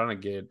frame, trying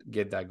to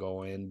get that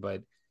goal in.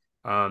 But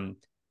um,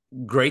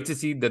 great to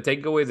see the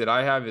takeaways that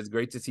I have is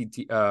great to see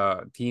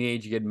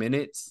teenage get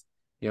minutes.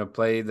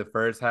 Play the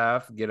first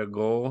half, get a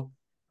goal.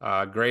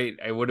 Great.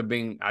 It would have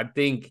been. I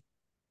think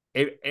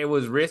it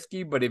was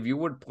risky, but if you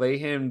would play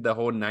him the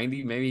whole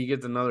 90, maybe he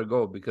gets another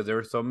goal because there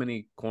were so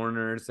many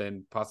corners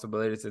and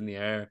possibilities in the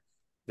air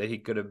that he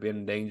could have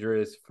been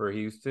dangerous for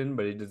Houston,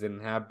 but it just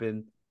didn't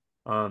happen.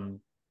 Um,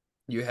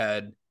 you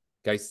had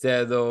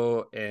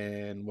Caicedo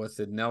and what's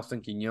it,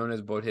 Nelson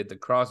Quinones both hit the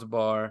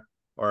crossbar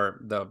or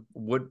the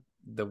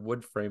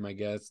wood frame, I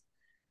guess.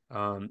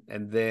 And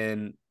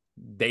then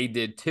they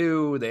did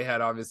too. They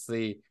had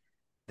obviously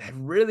that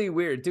really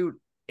weird, dude.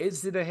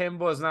 Is it a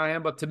handball? It's not a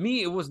handball. To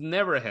me, it was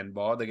never a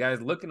handball. The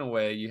guy's looking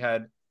away. You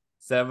had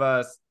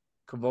Sevas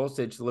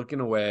Kovacic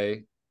looking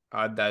away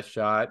at that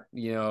shot.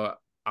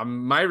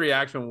 My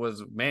reaction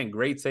was, man,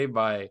 great save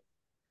by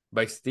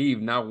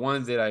Steve. Not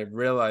once did I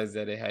realize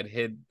that it had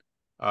hit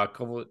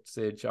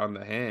Kovacic on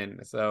the hand.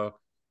 So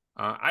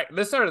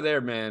let's start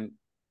there, man.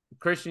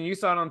 Christian, you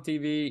saw it on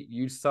TV.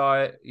 You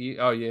saw it.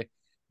 Oh yeah,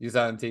 you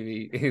saw it on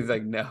TV. He's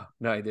like, no,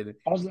 no, I didn't.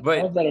 I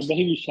But was at a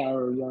baby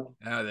shower, though.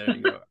 oh, there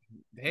you go.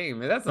 Hey,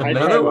 man, that's I tried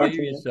another Another one? watching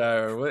baby it.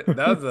 shower. What?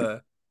 That was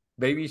a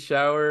baby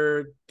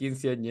shower,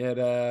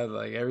 quinceañera,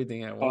 like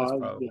everything at once, Yeah,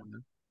 probably.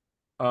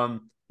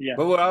 Um, yeah,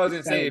 but what I was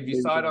gonna kind say, of if you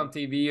baby saw it shower. on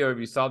TV or if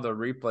you saw the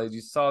replays,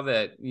 you saw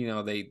that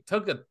they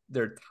took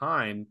their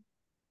time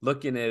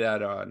looking at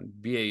it on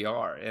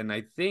VAR, and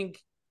I think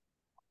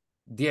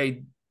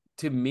the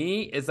to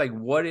me it's like,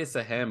 what is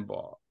a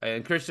handball?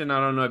 And Christian, I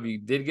don't know if you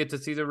did get to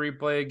see the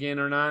replay again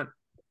or not,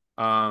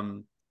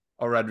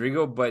 or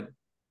Rodrigo, but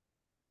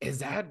is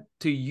that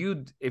to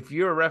you? If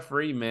you're a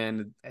referee,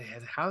 man,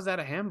 how's that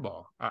a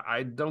handball?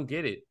 I don't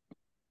get it.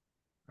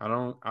 I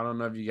don't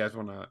know if you guys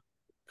want to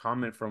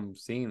comment from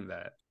seeing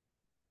that.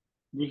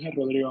 Go ahead,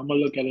 Rodrigo. I'm gonna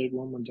look at it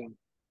one more time.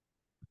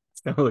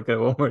 gonna look at it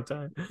one more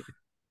time.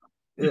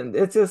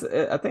 It's just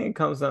I think it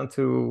comes down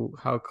to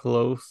how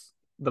close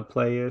the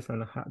play is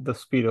and the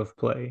speed of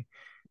play.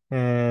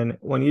 And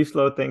when you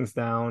slow things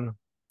down,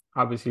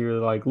 obviously you're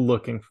like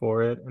looking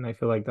for it, and I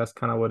feel like that's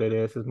kind of what it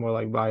is. It's more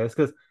like bias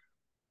because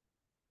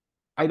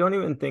I don't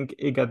even think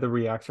it got the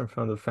reaction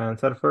from the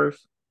fans at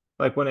first.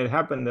 Like when it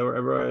happened, there were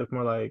everybody was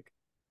more like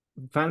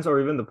fans or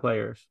even the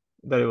players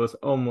that it was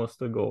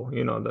almost a goal,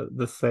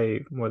 the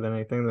save more than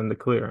anything than the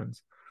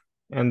clearance.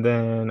 And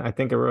then I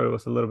think everybody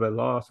was a little bit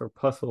lost or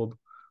puzzled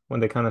when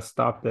they kind of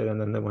stopped it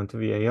and then they went to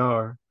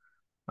VAR.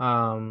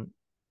 Because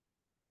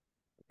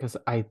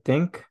I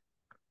think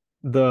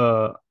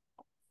the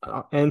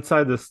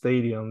inside the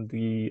stadium,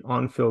 the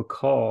on-field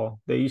call,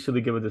 they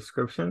usually give a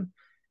description,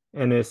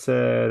 and it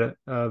said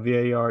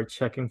VAR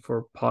checking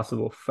for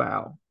possible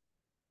foul.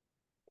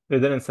 They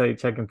didn't say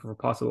checking for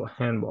possible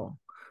handball.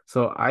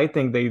 So I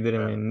think they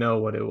didn't Yeah, even know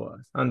what it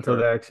was until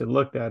they sure. actually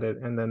looked at it,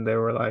 and then they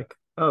were like,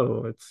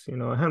 "Oh, it's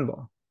a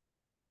handball."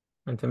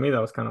 And to me,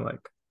 that was kind of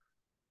like,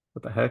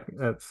 "What the heck?"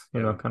 That's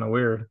Yeah. kind of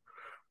weird.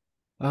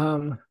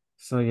 Um,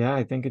 so yeah,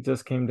 I think it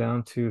just came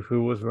down to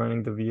who was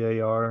running the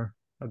VAR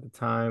at the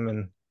time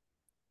and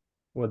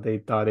what they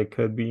thought it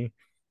could be,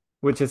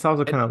 which is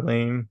also kind And of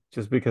lame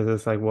just because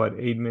it's like what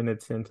 8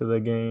 minutes into the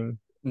game,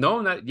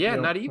 no, not yeah,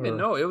 not even. or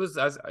No, it was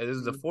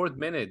the fourth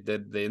minute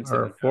that the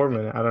or incident 4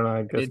 minute. happened. I don't know.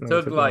 I And guess it maybe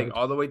it took took like longer.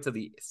 all the way to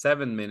the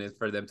 7 minutes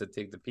for them to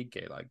take the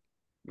PK. Like, I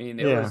mean,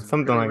 it Yeah, was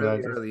something really, like really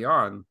that. Just early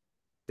on.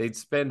 They'd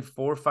spend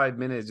 4 or 5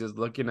 minutes just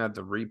looking at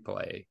the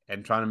replay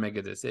and trying to make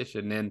a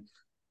decision. And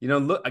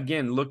look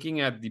again,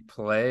 looking at the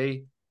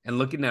play and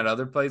looking at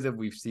other plays that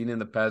we've seen in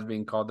the past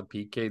being called the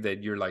PK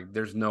that you're like,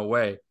 there's no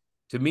way.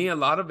 To me, a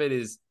lot of it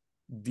is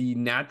the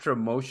natural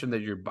motion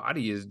that your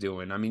body is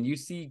doing. I mean, you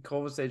see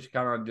Kovacic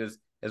kind of just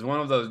as one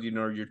of those,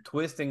 you're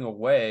twisting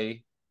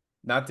away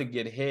not to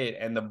get hit,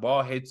 and the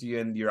ball hits you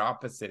in your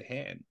opposite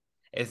hand.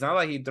 It's not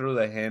like he threw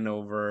the hand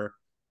over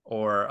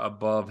or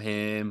above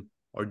him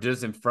or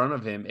just in front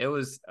of him. It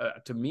was,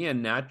 to me, a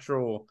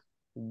natural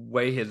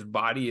way his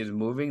body is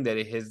moving that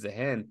it hits the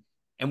hand.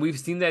 And we've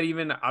seen that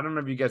even, I don't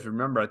know if you guys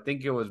remember, I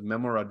think it was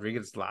Memo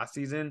Rodriguez last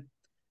season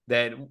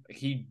that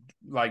he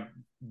like,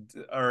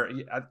 or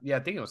yeah, I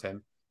think it was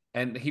him.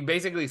 And he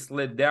basically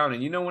slid down.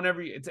 And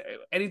whenever it's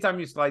anytime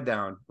you slide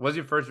down, what's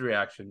your first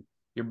reaction?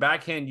 Your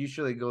backhand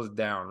usually goes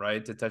down,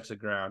 right, to touch the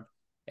ground.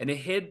 And it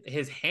hit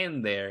his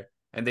hand there,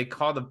 and they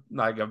called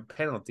a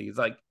penalty. It's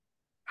like,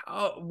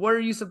 what are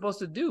you supposed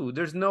to do?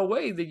 There's no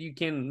way that you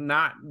can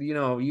not,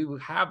 you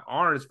have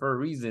arms for a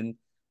reason,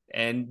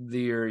 and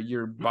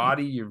your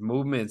body, your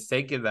movements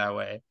take it that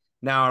way.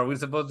 Now, are we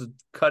supposed to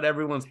cut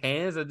everyone's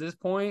hands at this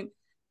point?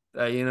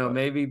 uh,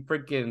 Maybe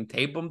freaking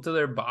tape them to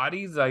their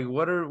bodies. Like,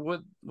 what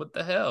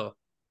the hell?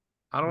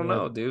 I don't yeah.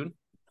 know, dude.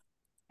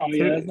 Oh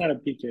yeah, that's To, not a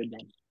PK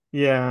though.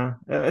 yeah,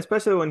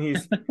 especially when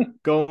he's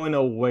going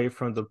away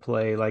from the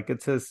play, like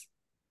it's his,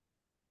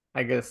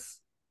 I guess,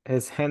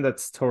 his hand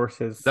that's towards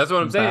his That's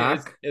what I'm saying.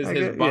 Is back. is I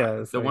his guess, body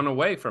yeah, it's the one like,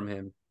 away from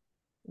him?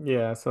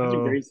 yeah. That's a So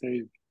great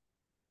save.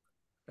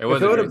 It if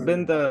was it a would great have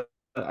been save,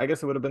 I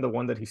guess it would have been the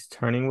one that he's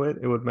turning with,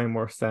 it would make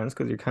more sense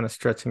because you're kind of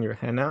stretching your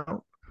hand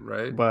out.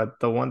 right? But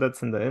the one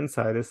that's in the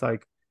inside is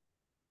like,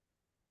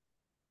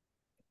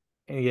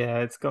 yeah,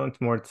 it's going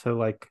more to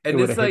like it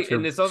would have hit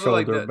And your it's also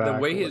like shoulder the back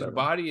way or his whatever.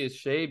 body is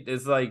shaped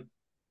is like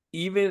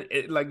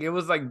like it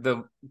was like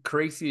the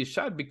craziest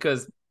shot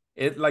because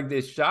it like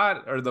this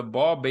shot or the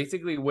ball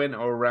basically went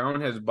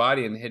around his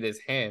body and hit his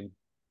hand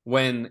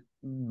when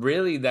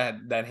really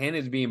that hand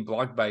is being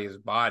blocked by his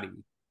body.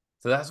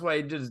 So that's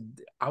why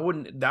I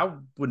wouldn't that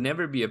would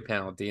never be a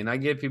penalty. And I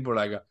get people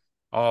like,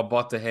 oh,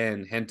 ball to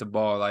hand to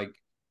ball. Like,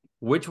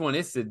 which one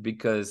is it?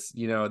 Because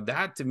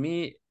that to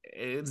me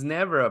it's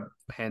never a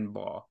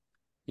handball.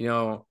 You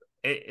know,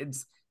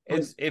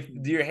 But it's if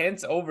your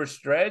hand's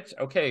overstretched,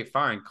 okay,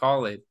 fine,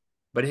 call it.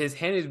 But his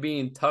hand is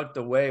being tucked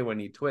away when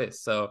he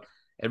twists. So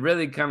it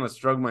really kind of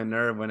struck my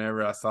nerve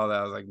whenever I saw that.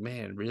 I was like,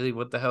 man, really?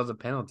 What the hell's a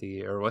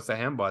penalty? Or what's a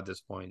handball at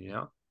this point?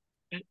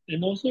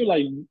 and also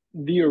like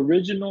the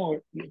original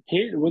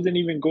hit wasn't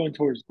even going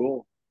towards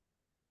goal.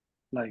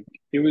 Like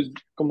it was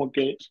como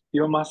que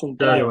iba más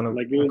Sure, you centrado. want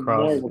Like it to was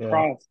more across, of a yeah.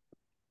 cross,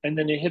 and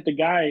then it hit the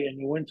guy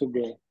and it went to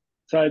goal.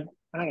 So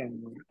I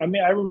don't know. I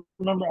mean,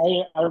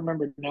 I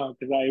remember now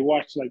because I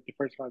watched like the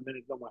first 5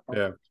 minutes on my phone.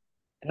 Yeah.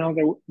 And I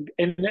was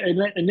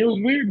like, and it was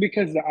weird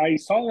because I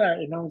saw that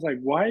and I was like,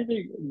 why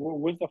they?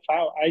 What's the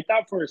foul? I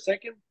thought for a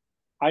second,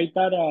 I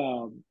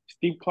thought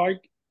Steve Clark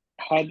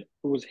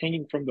was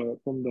hanging from the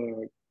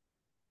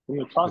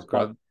The crossbar.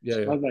 crowd. Yeah,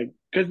 I yeah. was like,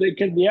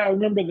 because yeah, I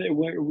remember that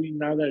when we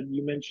now that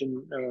you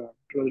mentioned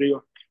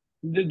Rodrigo,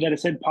 that it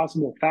said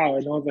possible foul,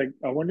 and I was like,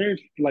 I wonder if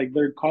like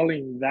they're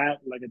calling that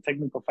like a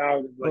technical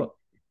foul, like Well,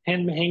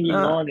 him hanging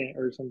nah, on it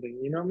or something.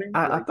 You know what I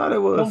mean? I Like thought it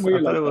something was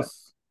weird like that.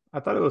 I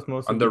thought it was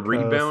mostly On the because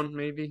rebound,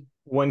 maybe.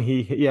 when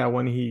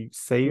he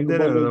When saved the it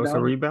ball and goes there was a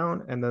down,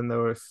 rebound and then there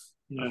was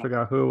I yeah,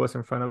 forgot who was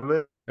in front of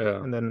it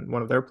Yeah. and then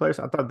one of their players.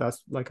 I thought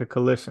that's like a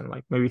collision,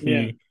 like maybe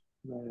yeah, he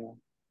yeah,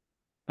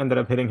 ended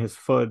up hitting his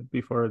foot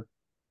before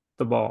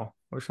the ball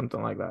or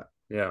something like that.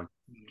 Yeah.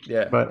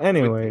 Yeah. But With you.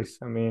 anyways,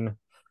 I mean,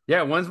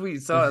 Yeah, once we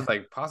saw it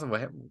like possible,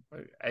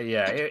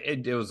 yeah,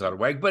 it was out of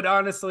whack. But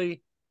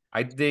honestly,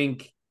 I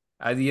think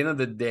at the end of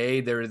the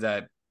day, there is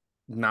that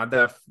not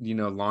that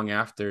long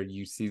after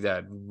you see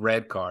that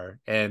red car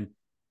and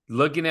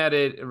looking at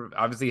it,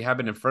 obviously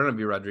happened in front of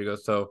you, Rodrigo.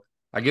 So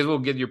I guess we'll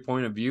get your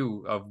point of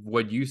view of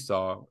what you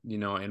saw,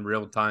 in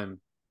real time.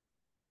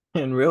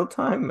 in real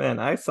time, man,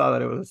 I saw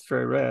that it was a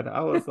straight red.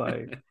 I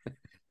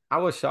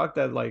was shocked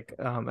that like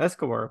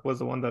Escobar was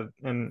the one that,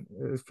 and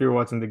if you're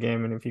watching the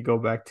game and if you go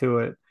back to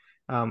it,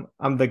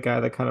 I'm the guy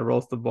that kind of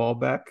rolls the ball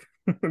back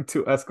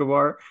to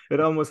Escobar. It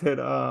almost hit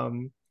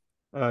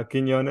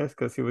Quinones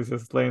because he was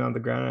just laying on the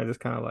ground. And I just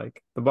kind of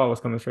like the ball was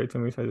coming straight to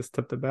me, so I just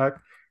tipped it back.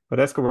 But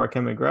Escobar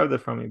came and grabbed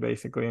it from me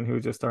basically, and he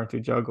was just starting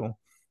to juggle.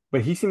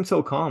 But he seemed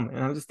so calm,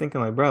 and I'm just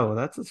thinking like, bro,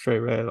 that's a straight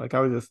red. Like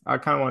I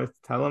kind of wanted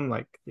to tell him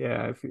like,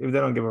 yeah, if they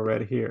don't give a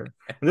red here,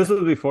 and this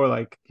was before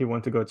like he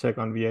went to go check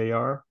on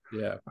VAR.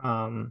 Yeah.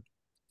 Um,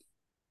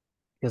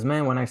 because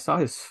man, when I saw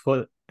his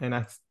foot, and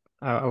I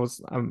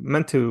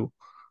meant to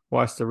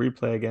watch the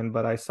replay again,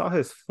 but I saw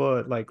his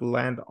foot like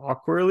land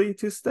awkwardly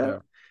to Yeah.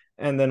 step,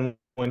 and then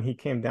when he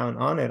came down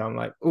on it, I'm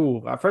like,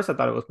 ooh. At first, I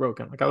thought it was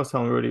broken. Like I was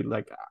telling Rudy,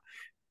 like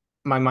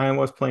my mind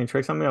was playing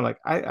tricks on me. I'm like,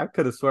 I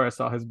could have swear I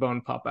saw his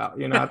bone pop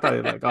out. I thought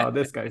it like, oh,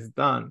 this guy's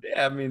done.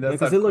 Yeah, I mean that's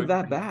how Because it looked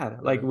quick. that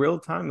bad. Like Yeah. real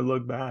time, it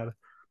looked bad.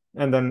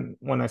 And then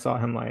when I saw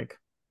him like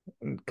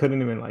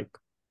couldn't even like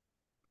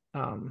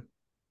um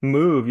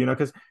move,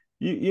 because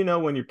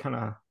when you're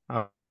kind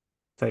of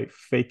say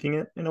faking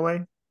it in a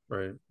way,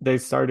 Right. they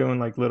start doing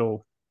like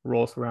little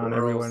rolls around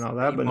everywhere and Worlds, all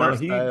that. But no, Neymar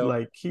he style.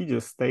 like he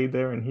just stayed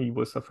there and he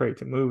was afraid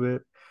to move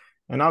it.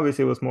 And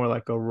obviously it was more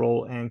like a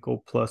roll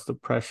ankle plus the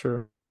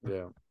pressure.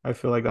 Yeah. I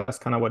feel like that's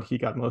kind of what he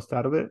got most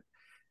out of it.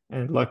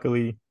 And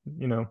luckily,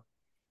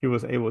 he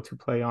was able to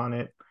play on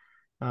it.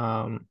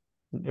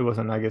 It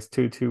wasn't, I guess,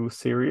 too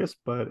serious,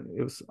 but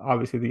it was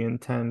obviously the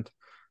intent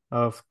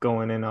of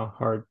going in a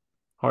hard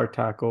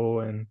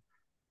tackle and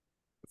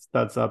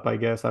studs up, I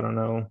guess. I don't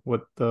know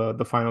what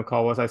the final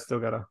call was. I still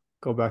gotta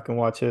go back and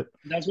watch it.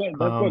 That's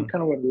what Um,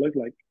 kind of what it looked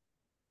like.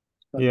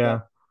 But yeah,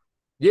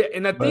 Yeah,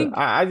 and I but think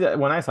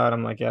when I saw it,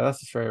 I'm like, yeah,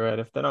 that's a straight red.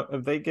 If they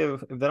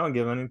don't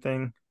give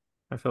anything,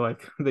 I feel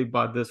like they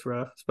bought this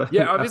ref, yeah, especially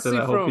after obviously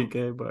that whole from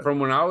PK. But from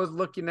when I was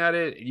looking at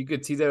it, you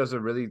could see that it was a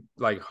really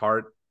like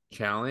hard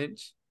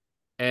challenge.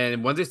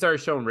 And once they started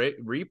showing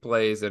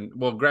replays, and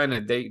well,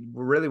 granted, they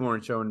really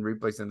weren't showing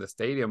replays in the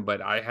stadium,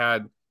 but I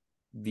had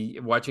the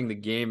watching the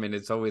game, and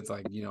it's always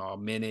like a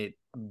minute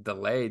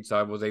delayed, so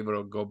I was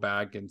able to go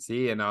back and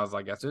see. And I was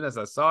like, as soon as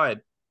I saw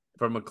it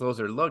from a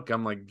closer look,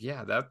 I'm like,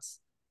 yeah, that's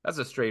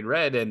a straight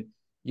red. And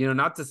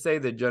not to say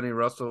that Johnny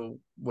Russell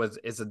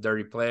is a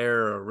dirty player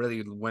or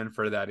really went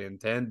for that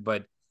intent,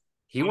 but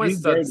he oh, went he's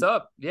studs dirty.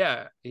 up.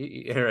 Yeah,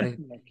 right.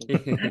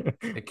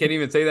 I can't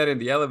even say that in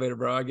the elevator,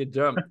 bro. I get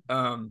jumped.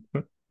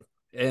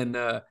 And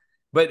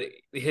but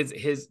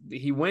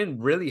he went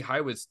really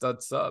high with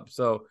studs up,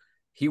 so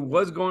he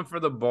was going for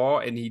the ball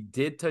and he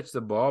did touch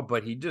the ball,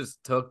 but he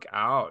just took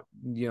out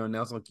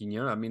Nelson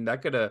Quinones. I mean,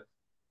 that could have,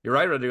 you're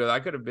right, Rodrigo,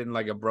 that could have been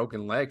like a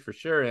broken leg for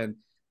sure. And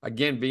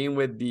again, being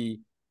with the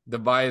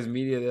biased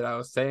media that I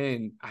was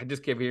saying, I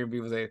just kept hearing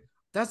people say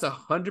that's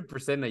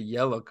 100% a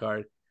yellow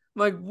card. I'm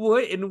like,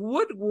 what in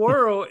what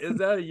world is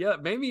that a yellow?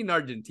 Maybe in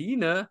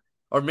Argentina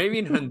or maybe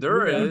in Yeah,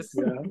 Honduras,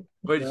 yeah,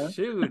 but yeah.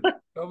 shoot,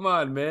 come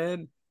on,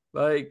 man.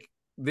 Like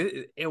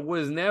it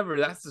was never.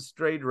 That's a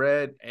straight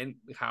red, and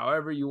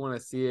however you want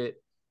to see it.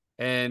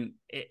 And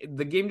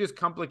the game just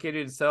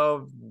complicated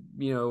itself.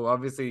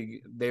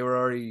 Obviously they were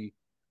already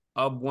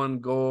up 1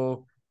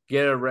 goal,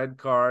 get a red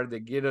card, they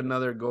get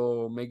another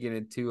goal, making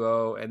it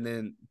 2-0, and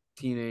then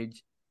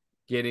Teenage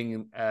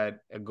getting at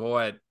a goal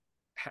at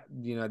at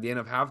the end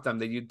of halftime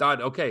that you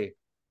thought, okay,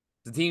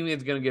 the team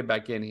is going to get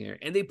back in here.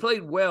 And they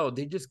played well.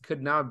 They just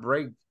could not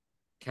break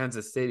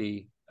Kansas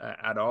City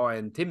at all.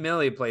 And Tim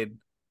Milley played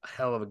a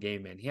hell of a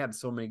game, man. He had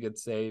so many good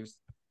saves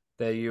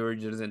that you were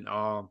just in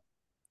awe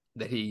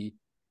that he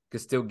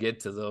could still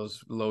get to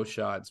those low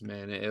shots,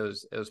 man. It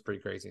was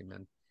pretty crazy,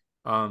 man.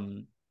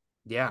 Um,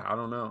 yeah, I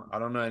don't know. I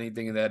don't know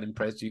anything that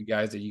impressed you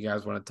guys that you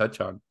guys want to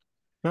touch on.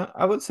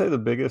 I would say the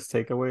biggest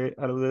takeaway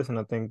out of this, and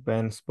I think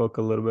Ben spoke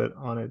a little bit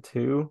on it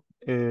too,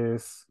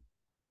 is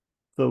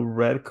the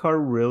red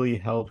card really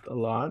helped a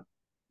lot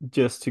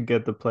just to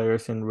get the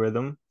players in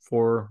rhythm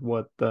for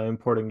what the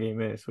important game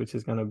is, which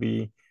is going to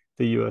be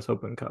the US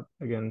Open Cup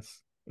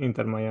against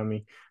Inter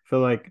Miami. I feel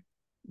like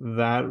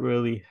that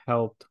really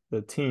helped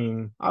the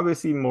team.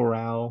 Obviously,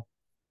 morale.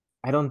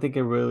 I don't think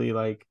it really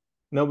like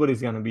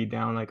nobody's going to be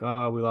down like,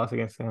 oh, we lost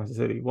against Kansas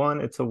City.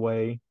 One, it's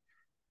away.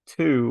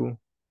 Two,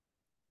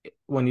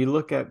 when you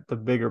look at the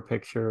bigger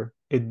picture,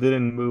 it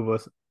didn't move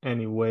us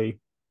any way,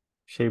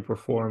 shape, or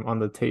Yeah. form on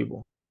the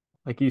table.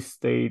 Like you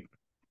stayed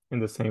in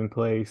the same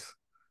place.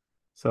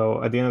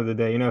 So at the end of the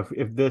day,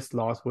 if this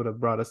loss would have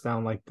brought us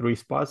down like 3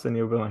 spots, then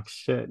you'll be like,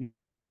 shit,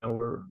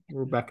 we're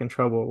back in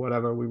trouble or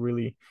whatever. We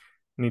really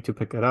need to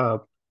pick it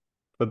up.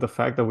 But the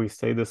fact that we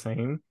stayed the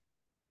same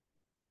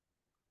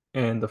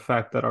and the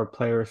fact that our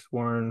players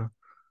weren't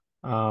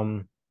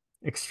um,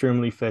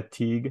 extremely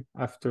fatigued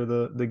after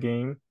the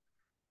game,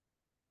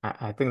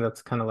 I think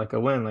that's kind of like a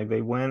win. Like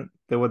they went,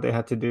 did what they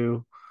had to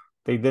do.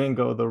 They didn't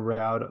go the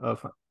route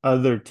of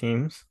other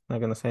teams,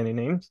 not gonna say any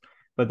names,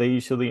 but they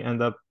usually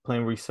end up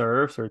playing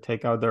reserves or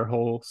take out their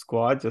whole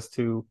squad just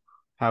to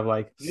have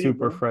like Hey,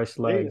 super bro. fresh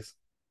Hey. legs.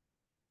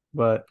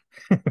 But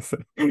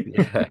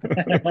Yeah.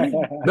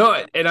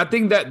 No, and I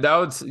think that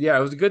was, yeah,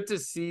 it was good to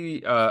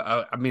see.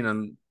 I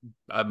mean,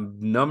 a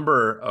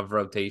number of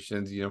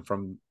rotations,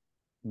 from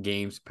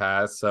games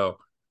past. So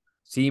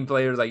seeing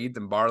players like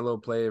Ethan Barlow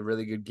play a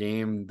really good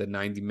game, the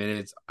 90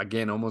 minutes,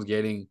 again, almost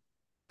getting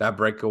that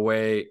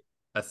breakaway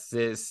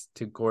assist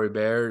to Corey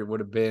Bear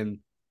would have been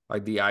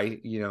like the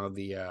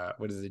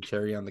what is it,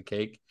 cherry on the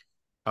cake.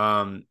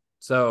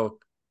 So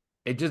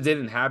it just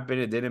didn't happen.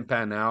 It didn't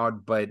pan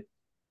out. But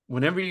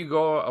whenever you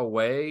go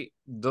away,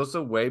 those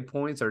away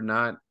points are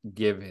not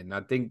given. I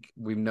think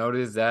we've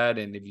noticed that.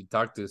 And if you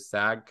talk to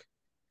Zach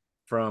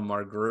from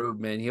our group,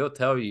 man, he'll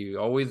tell you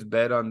always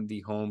bet on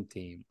the home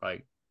team.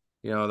 Like,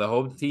 the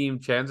home team,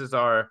 chances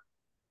are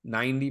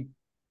 90%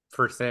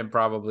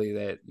 probably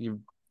that you're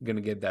gonna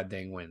get that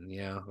dang win.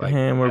 Like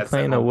and we're that's the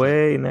playing home team.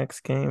 away next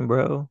game,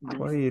 bro.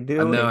 What are you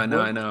I know, doing? I know,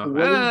 I know.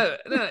 What is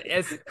No,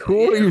 it's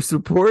Who are you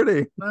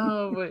supporting?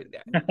 no, but Is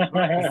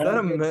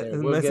that we'll a get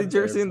there. We'll Messi get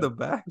there, jersey in but the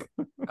back?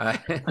 I,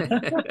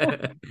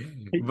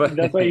 but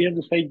That's why you have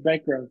the fake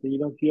background so you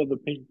don't feel the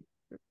paint.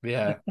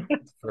 yeah,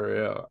 for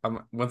real.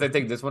 Once I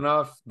take this one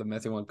off, the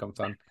messy one comes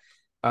on.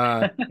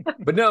 Uh,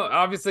 but no,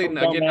 obviously, Comes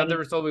out, again, another Manny.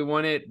 result we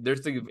wanted.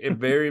 There's a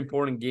very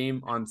important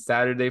game on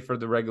Saturday for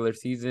the regular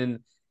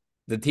season.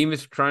 The team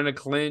is trying to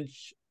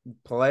clinch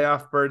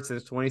playoff berth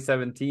since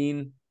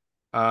 2017.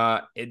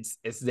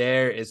 It's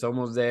there. It's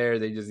almost there.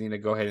 They just need to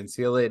go ahead and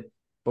seal it.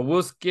 But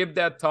we'll skip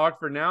that talk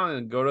for now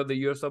and go to the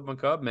U.S. Open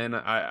Cup, man.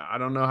 I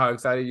don't know how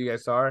excited you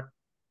guys are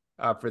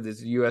for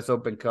this U.S.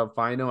 Open Cup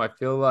final. I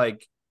feel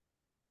like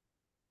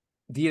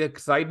the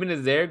excitement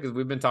is there because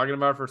we've been talking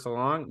about it for so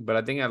long, but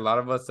I think a lot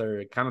of us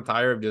are kind of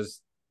tired of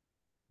just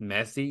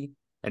Messi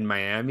and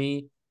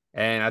Miami.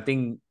 And I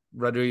think,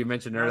 Rodrigo, you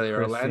mentioned Not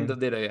earlier, Orlando Christian.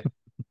 did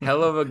a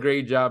hell of a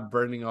great job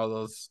burning all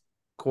those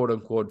quote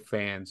unquote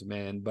fans,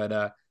 man.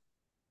 But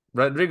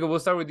Rodrigo, we'll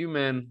start with you,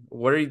 man.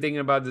 What are you thinking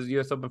about this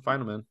US Open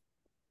final, man?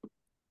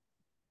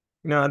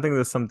 I think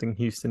that's something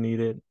Houston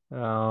needed.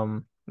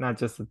 Not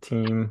just the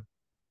team.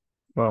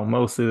 Well,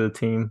 mostly the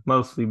team,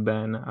 mostly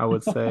Ben, I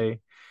would say.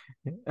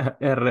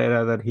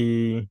 Herrera that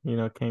he,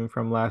 came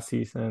from last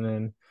season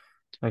and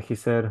like he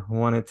said,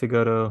 wanted to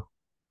go to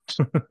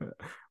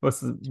what's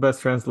the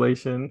best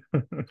translation? A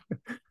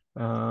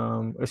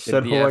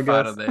Get the shithole, I F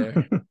out guess. of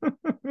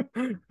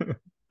there.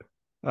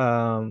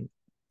 Um,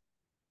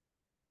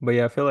 but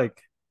yeah, I feel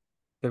like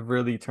they've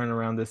really turned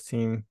around this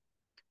team,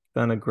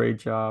 done a great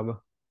job,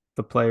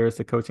 the players,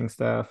 the coaching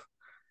staff,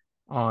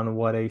 on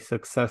what a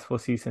successful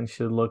season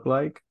should look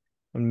like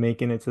and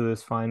making it to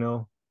this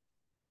final.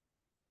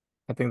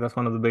 I think that's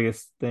one of the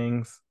biggest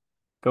things.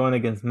 Going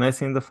against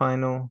Messi in the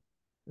final,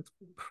 it's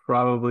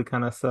probably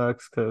kind of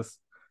sucks because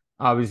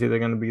obviously they're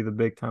going to be the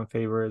big time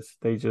favorites.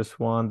 They just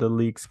won the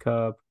Leagues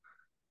Cup.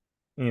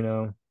 You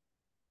know,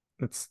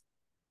 it's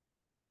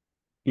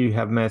you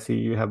have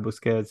Messi, you have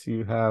Busquets,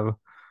 you have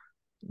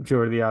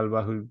Jordi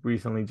Alba, who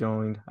recently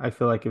joined. I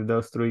feel like if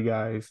those three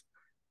guys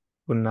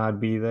would not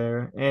be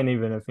there, and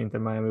even if Inter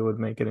Miami would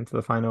make it into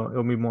the final,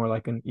 it'll be more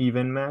like an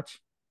even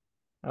match,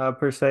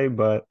 per se.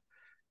 But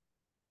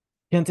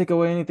can't take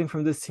away anything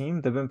from this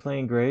team. They've been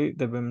playing great.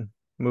 They've been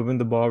moving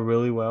the ball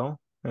really well.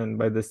 And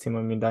by this team,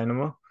 I mean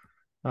Dynamo.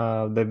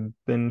 They've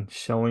been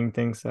showing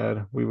things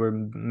that we were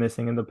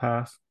missing in the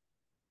past.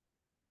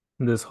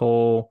 This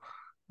whole,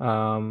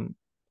 um,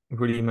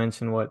 really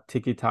mentioned what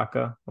Tiki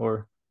Taka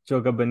or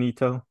Joga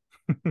Benito.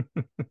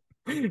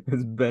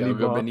 It's Benny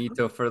Yoga ball.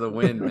 Benito for the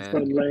win, That's so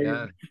man. Yeah. lame.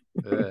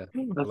 Yeah.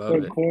 That's Love so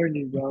it.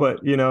 corny, bro.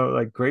 But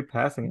like great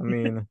passing. I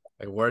mean,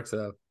 It works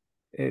out.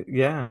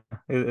 yeah,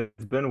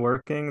 it's been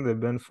working. They've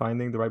been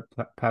finding the right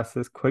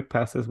passes, quick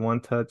passes, one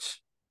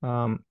touch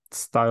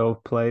style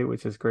of play,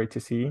 which is great to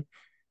see.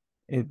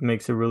 It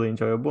makes it really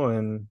enjoyable.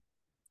 And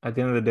at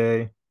the end of the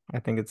day, I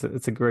think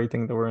it's a great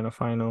thing that we're in a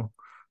final.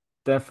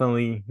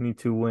 Definitely need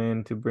to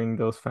win to bring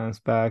those fans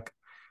back.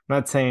 I'm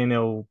not saying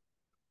it'll,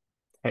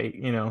 hey,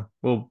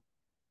 we'll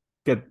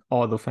get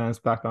all the fans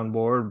back on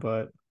board,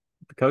 but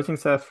the coaching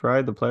staff's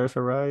right, the players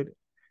are right.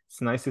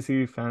 It's nice to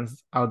see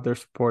fans out there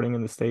supporting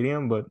in the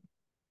stadium, but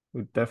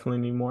we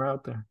definitely need more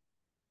out there.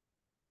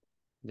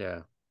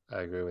 Yeah,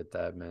 I agree with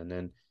that, man.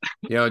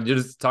 And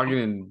just talking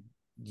in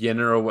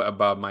general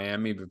about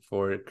Miami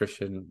before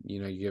Christian, you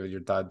give it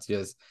your thoughts.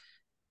 Just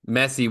will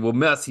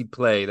Messi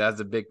play?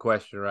 That's a big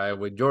question, right?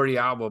 Will Jordi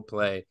Alba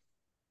play?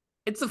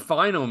 It's a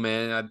final,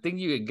 man. I think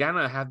you kind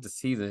of have to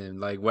see them,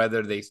 like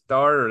whether they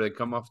start or they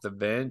come off the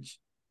bench.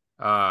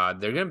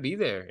 They're gonna be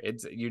there.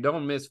 It's you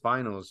don't miss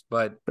finals.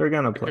 But They're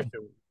gonna play.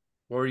 Christian,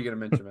 what were you gonna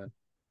mention, man?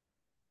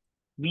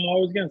 No, I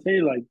was gonna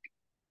say like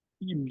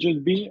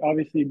just being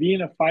obviously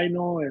being a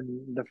final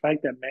and the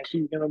fact that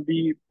Messi's gonna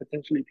be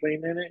potentially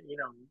playing in it,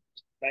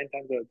 9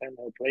 times out of 10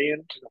 he'll play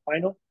in the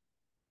final.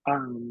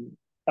 Um,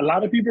 a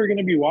lot of people are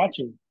gonna be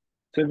watching,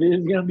 so this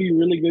is gonna be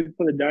really good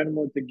for the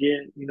Dynamo to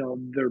get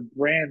their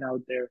brand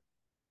out there.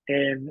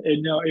 And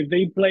if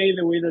they play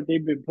the way that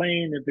they've been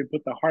playing, if they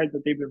put the heart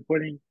that they've been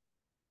putting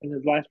in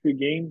his last few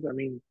games, I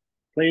mean,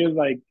 players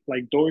like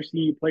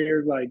Dorsey,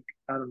 players like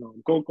I don't know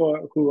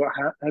Goko, who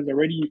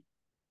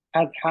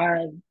has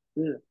had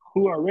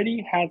who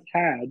already has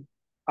had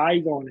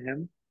eyes on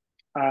him,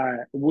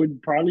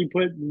 would probably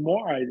put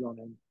more eyes on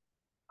him.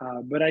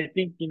 But I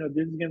think this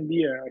is going to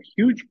be a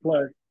huge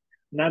plus,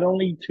 not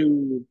only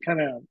to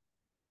kind of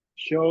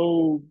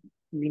show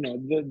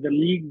the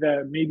league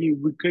that maybe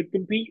we could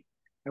compete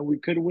and we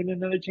could win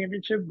another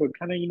championship, but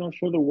kind of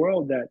show the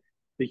world that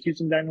the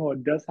Houston Dynamo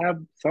does have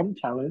some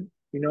talent,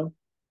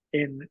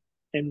 and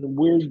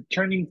we're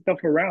turning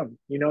stuff around.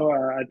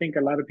 I think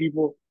a lot of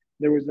people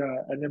there was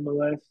an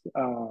MLS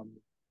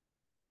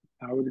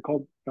what's it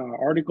called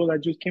article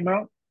that just came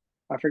out.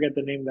 I forget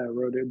the name that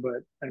wrote it,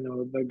 but I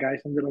know the guy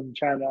sent it on the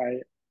chat.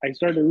 I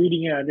started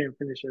reading it. I didn't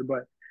finish it,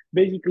 but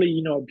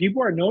basically,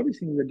 people are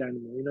noticing the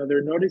Dynamo.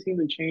 They're noticing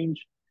the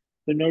change.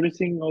 They're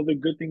noticing all the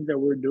good things that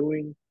we're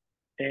doing,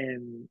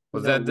 and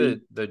Was that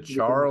the we can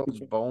Charles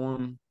keep it.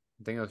 Bowen?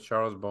 I think it was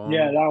Charles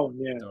Yeah, Bowen. that one.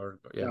 Yeah,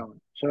 Yeah. that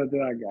one. Shout out to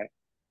that guy.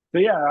 So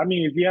yeah, I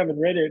mean, if you haven't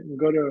read it,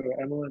 go to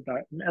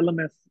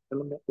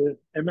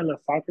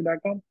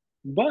MLSsoccer.com.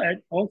 But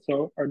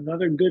also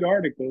another good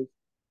article,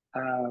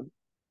 uh,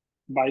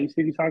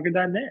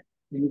 BayouCitySoccer.net.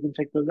 You can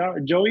check those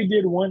out. Joey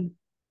did one.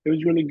 It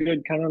was really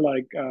good, kind of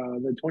like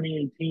the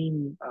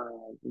 2018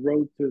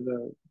 road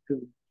to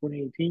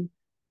 2018.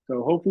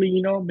 So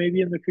hopefully,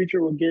 maybe in the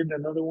future we'll get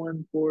another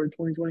one for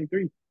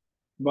 2023.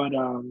 But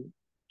um,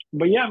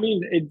 but yeah, I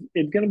mean,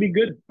 it's gonna be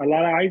good. A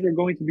lot of eyes are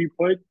going to be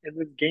put in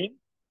this game,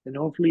 and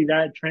hopefully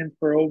that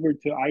transfer over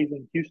to eyes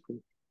in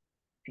Houston.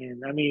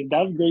 And I mean,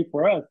 that's great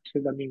for us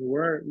because I mean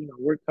we're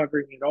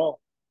covering it all.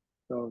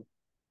 So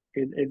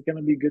it's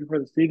gonna be good for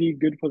the city,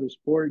 good for the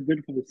sport,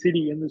 good for the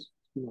city in this,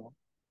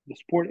 the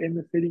sport in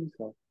the city.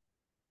 So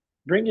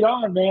bring it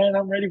on, man.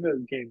 I'm ready for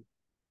this game.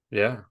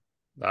 Yeah,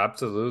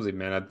 absolutely,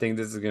 man. I think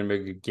this is gonna be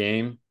a good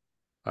game.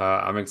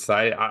 I'm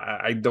excited.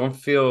 I don't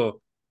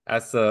feel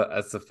as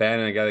a fan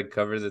and a guy that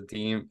covers the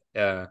team.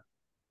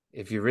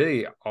 If you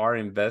really are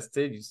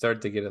invested, you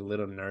start to get a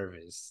little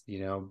nervous,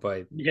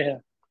 But Yeah,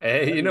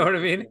 you know what I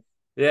mean?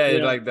 yeah, Yeah,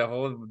 yeah, like the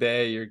whole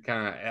day, you're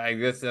kind of. I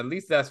guess at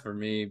least that's for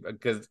me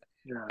because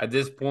yeah. at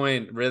this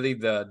point, really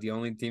the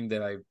only team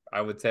that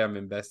I would say I'm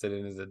invested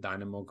in is the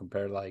Dynamo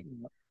compared like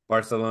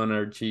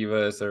Barcelona or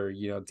Chivas or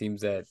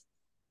teams that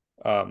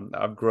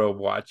I've grown up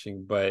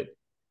watching. But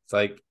it's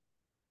like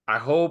I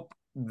hope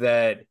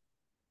that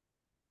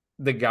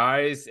the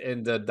guys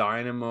in the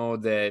Dynamo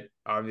that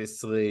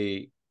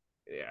obviously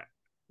yeah,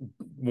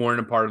 weren't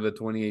a part of the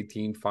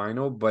 2018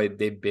 final, but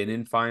they've been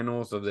in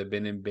finals, so they've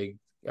been in big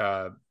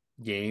uh,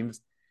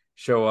 games,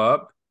 show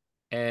up.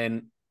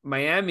 And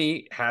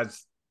Miami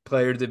has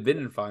players that've been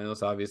in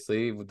finals,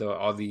 obviously, with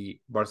all the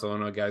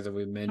Barcelona guys that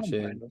we I'm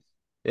mentioned.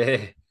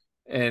 fine.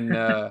 and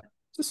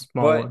Just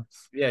small but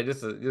ones. yeah,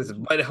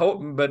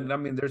 but I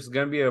mean, there's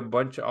gonna be a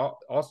bunch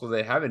also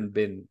that haven't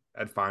been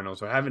at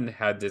finals or haven't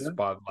had this Yeah,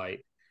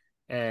 spotlight.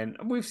 And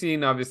we've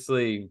seen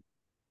obviously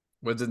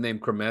what's his name,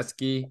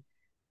 Kremeski,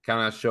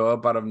 kind of show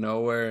up out of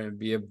nowhere and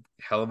be a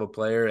hell of a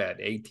player at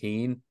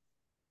 18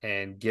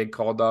 and get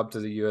called up to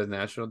the U.S.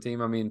 national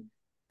team. I mean,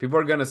 people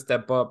are gonna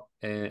step up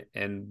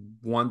and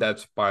want that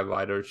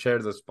spotlight or share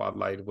the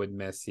spotlight with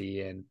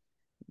Messi and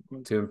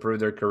to improve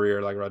their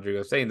career, like Rodrigo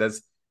was saying.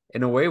 That's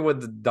in a way what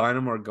the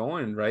Dynamo are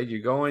going, right? You're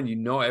going,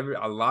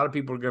 a lot of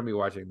people are gonna be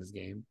watching this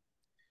game.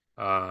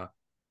 Uh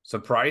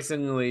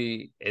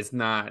Surprisingly, it's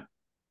not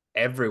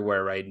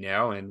everywhere right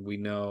now, and we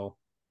know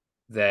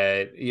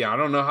that I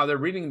don't know how they're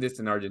reading this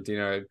in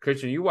Argentina.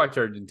 Christian, you watch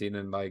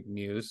Argentinian like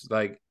news.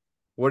 Like,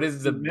 what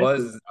is the it's Messi.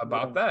 buzz Yeah,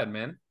 about that,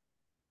 man?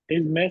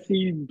 is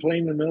Messi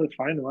playing another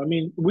final? I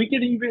mean, we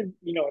could even,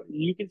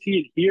 you can see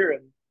it here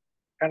and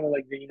kind of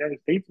like the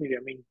United States media.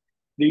 I mean,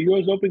 the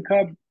U.S. Open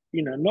Cup,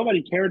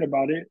 nobody cared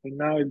about it, and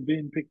now it's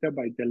being picked up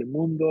by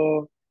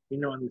Telemundo, in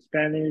the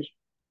Spanish.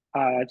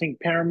 I think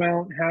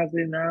Paramount has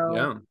it now,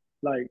 Yeah,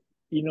 like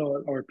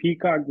or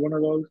Peacock, one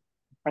of those.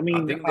 I I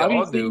mean, think they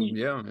all do. obviously,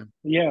 Yeah,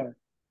 yeah,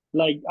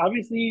 like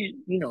obviously,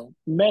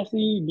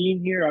 Messi being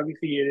here,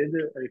 obviously, it is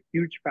a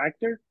huge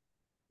factor.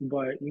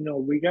 But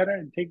we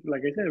gotta take,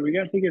 like I said, we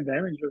gotta take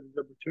advantage of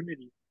this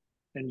opportunity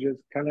and just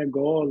kind of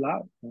go all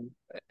out. Man.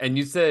 and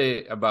you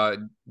say about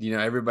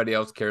everybody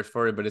else cares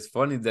for it, but it's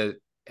funny that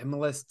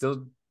MLS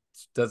still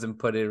doesn't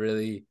put it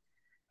really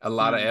a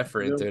lot of Yeah,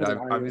 effort they don't into it. put it I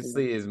higher. Yeah.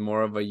 obviously is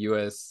more of a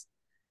U.S.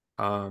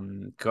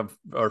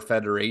 Or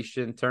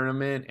federation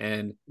tournament,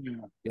 and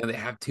Yeah. they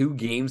have two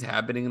games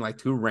happening, like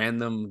two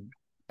random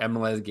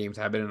MLS games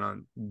happening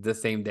on the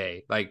same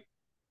day. Like,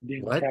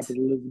 Damn what?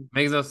 capitalism.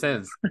 Makes no Yeah.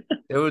 sense.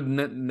 They would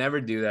never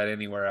do that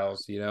anywhere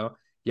else.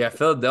 Yeah,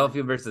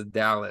 Philadelphia versus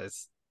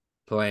Dallas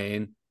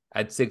playing.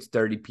 at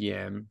 6:30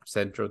 p.m.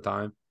 Central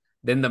Time.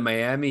 Then the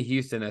Miami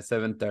Houston at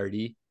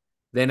 7:30.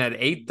 Then at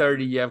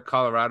 8:30 you have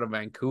Colorado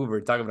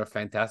Vancouver. Talking about a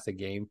fantastic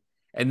game.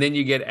 And then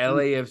you get Must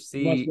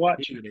LAFC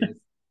watch. Tigres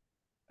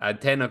at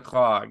 10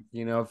 o'clock.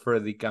 For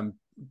the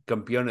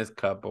Campeones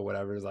Cup or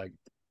whatever. It's like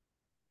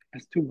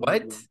That's too much,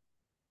 what? bro.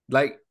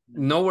 Like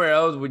nowhere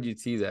else would you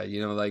see that.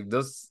 Like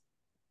those.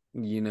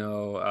 You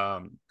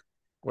know,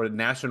 where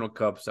national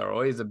cups are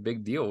always a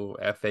big deal.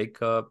 FA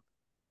Cup,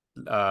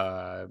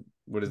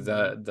 what is Mhm.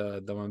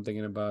 that? The one I'm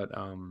thinking about?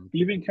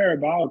 Even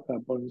Carabao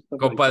Cup and stuff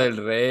like Copa that.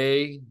 del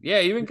Rey.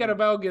 Yeah, even Yeah.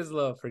 Carabao gets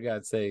love for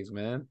God's sakes,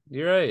 man.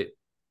 You're right.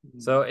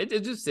 So Mhm.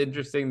 it's just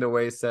interesting the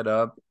way it's set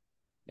up.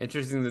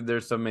 Interesting that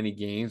there's so many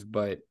games,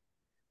 but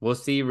we'll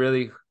see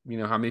really,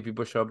 how many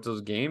people show up to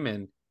those game.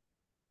 And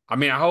I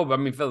mean,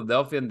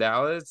 Philadelphia and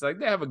Dallas, like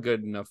they have a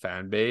good enough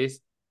fan base.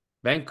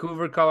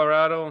 Vancouver,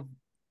 Colorado,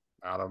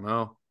 I don't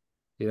know.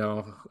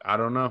 I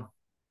don't know.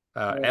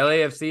 Yeah.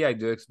 LAFC, I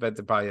do expect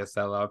to probably a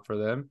sellout for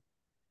them,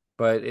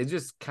 but it's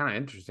just kind of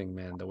interesting,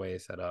 man, the way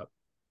it's set up.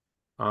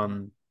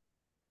 Um,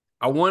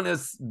 I want to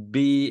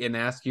be and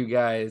ask you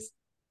guys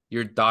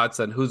your thoughts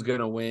on who's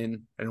gonna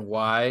win and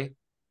why.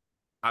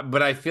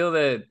 But I feel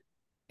that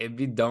it'd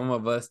be dumb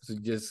of us to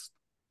just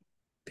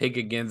pick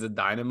against the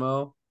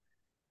Dynamo.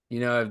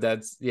 If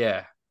that's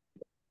yeah.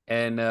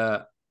 And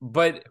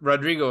but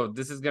Rodrigo,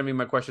 this is gonna be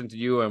my question to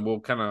you, and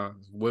we'll kind of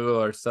wiggle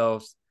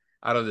ourselves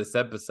out of this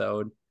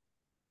episode.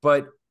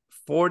 But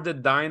for the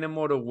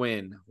Dynamo to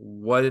win,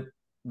 what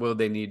will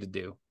they need to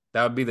do?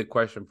 That would be the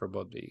question for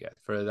both of you guys.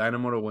 For the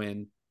Dynamo to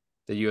win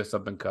the US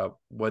Open Cup,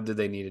 what do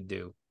they need to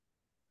do?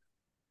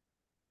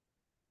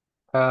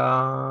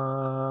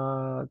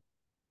 Uh,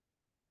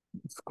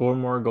 Score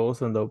more goals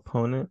than the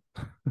opponent.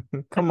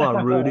 Come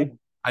on, Rudy.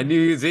 I knew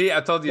you see,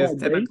 I told you it's Well,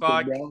 10 basic,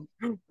 o'clock. bro.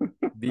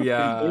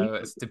 The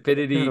Basic.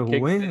 stupidity Gotta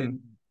kicks win. in.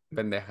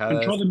 Pendejadas.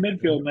 Control the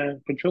midfield,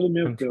 man. Control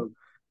the Control. midfield.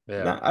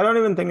 Yeah. Nah, I don't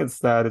even think it's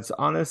that. It's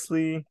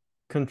honestly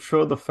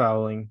control the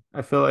fouling.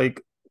 I feel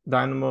like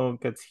Dynamo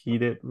gets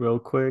heated real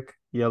quick.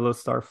 Yellows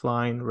start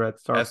flying,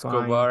 reds start flying.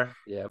 Escobar.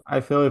 Yep. I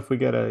feel if we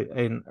get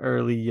an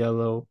early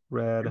yellow,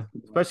 red,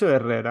 Basketball. especially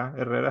Herrera.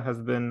 Herrera has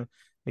been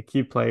a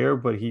key player,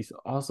 but he's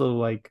also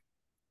like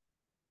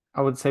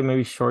I would say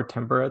maybe short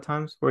temper at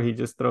times where he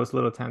just throws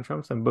little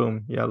tantrums and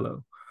boom,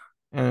 yellow.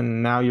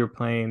 And now you're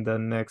playing the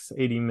next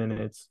 80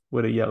 minutes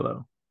with a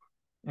yellow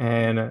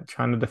and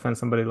trying to defend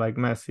somebody like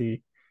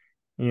Messi,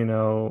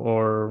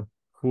 or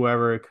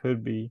whoever it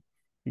could be.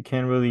 You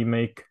can't really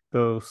make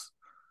those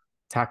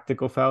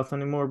tactical fouls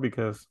anymore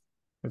because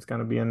it's going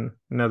to be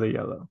another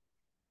yellow.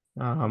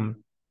 Um, Mhm.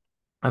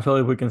 I feel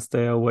like we can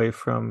stay away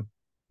from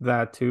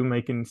that too,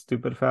 making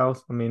stupid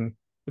fouls. I mean,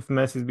 if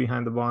Messi's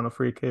behind the ball on a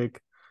free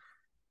kick,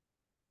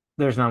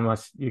 there's not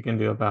much you can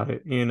do about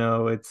it.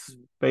 It's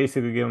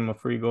basically give him a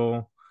free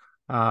goal.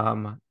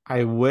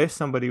 I wish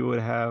somebody would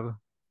have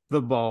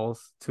the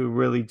balls to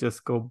really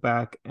just go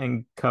back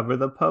and cover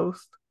the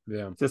post.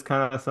 Yeah. Just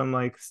kind of some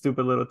like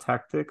stupid little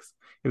tactics.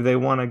 If they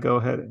want to go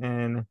ahead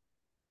and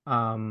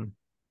um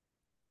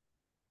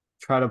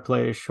try to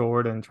play it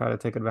short and try to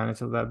take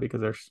advantage of that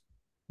because there's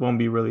won't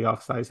be really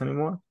offsides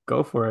anymore,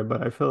 go for it.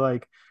 But I feel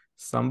like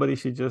somebody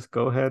should just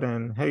go ahead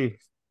and hey,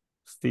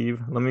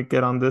 Steve, let me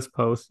get on this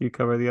post, you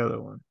cover the other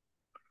one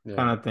kind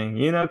Yeah. of thing,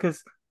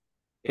 because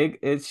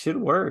it should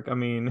work. I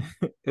mean,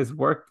 it's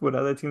worked with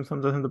other teams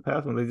sometimes in the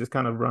past when they just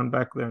kind of run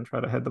back there and try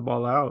to head the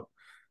ball out.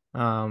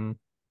 Um,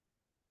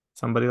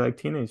 Somebody like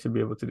Teenage should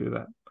be able to do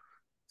that.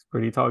 He's a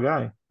pretty tall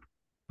guy.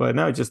 But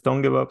no, just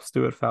don't give up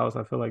stupid fouls.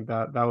 I feel like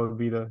that would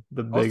be the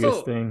biggest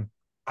Also, thing.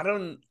 I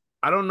don't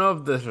I don't know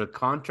if there's a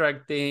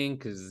contract thing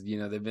because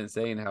they've been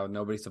saying how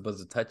nobody's supposed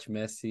to touch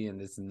Messi and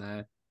this and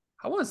that.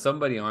 I want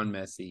somebody on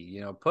Messi.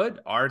 Put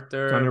Johnny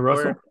Arthur, put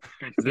Russell.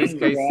 Luis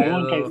Caicedo, bro. I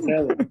want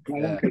Caicedo. Caicedo. I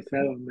want Yeah.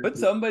 Caicedo, Put Messi.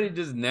 somebody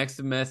just next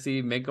to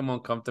Messi, make him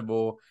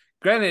uncomfortable.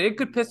 Granted, it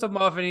could piss him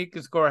off and he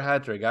could score a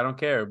hat trick. I don't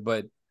care,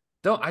 but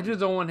I just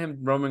don't want him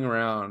roaming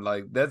around.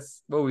 Like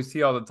that's what we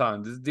see all the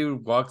time. This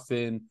dude walks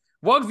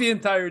the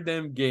entire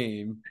damn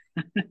game,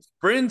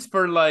 sprints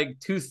for like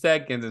 2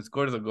 seconds and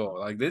scores a goal.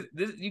 Like this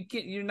you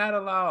can't. You're not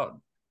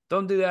allowed.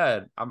 Don't do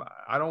that.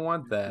 I don't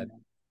want that.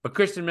 But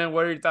Christian, man,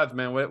 what are your thoughts,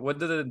 man? What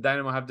does the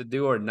Dynamo have to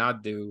do or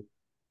not do,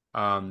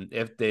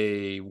 if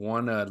they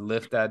want to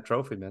lift that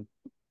trophy, man?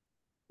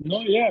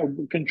 No, yeah,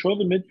 control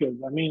the midfield.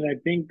 I mean, I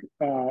think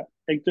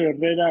Hector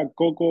Herrera,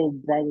 Coco,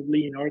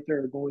 probably, and Arthur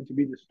are going to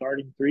be the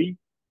starting three,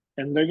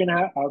 and they're gonna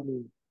have. I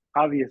mean,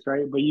 obvious,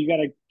 right? But you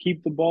gotta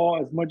keep the ball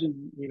as much as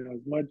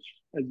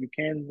you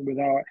can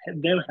without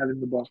them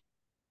having the ball,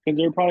 because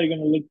they're probably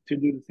gonna look to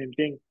do the same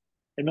thing.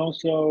 And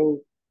also,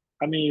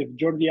 I mean, if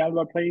Jordi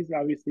Alba plays,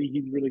 obviously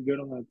he's really good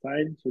on that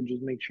side. So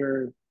just make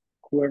sure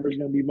whoever's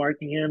gonna be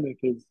marking him, if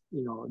it's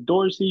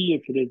Dorsey,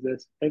 if it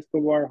is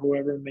Escobar,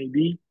 whoever it may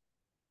be,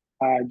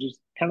 just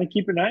kind of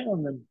keep an eye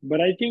on them. But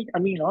I think, I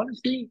mean,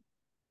 honestly,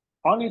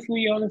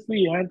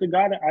 hand to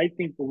God, I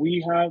think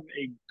we have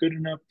a good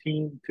enough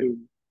team to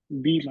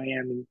beat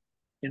Miami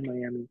in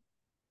Miami.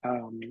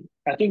 Um,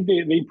 I think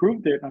they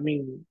proved it. I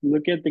mean,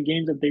 look at the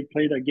games that they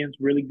played against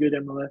really good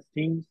MLS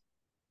teams.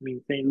 I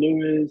mean, St.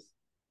 Louis,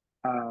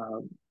 uh,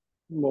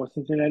 well,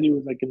 Cincinnati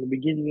was like in the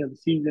beginning of the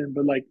season,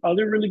 but like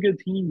other really good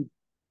teams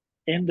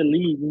in the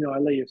league,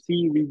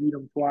 LAFC, we beat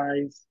them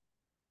twice.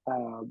 I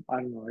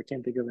don't know, I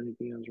can't think of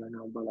anything else right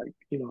now, but like,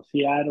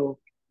 Seattle,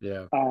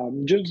 Yeah.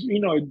 just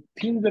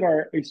teams that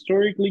are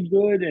historically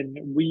good,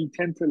 and we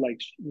tend to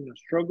like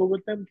struggle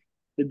with them.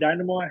 The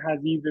Dynamo has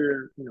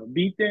either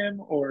beat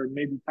them or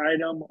maybe tied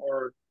them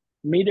or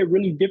made it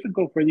really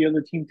difficult for the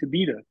other team to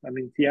beat us. I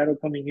mean, Seattle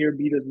coming here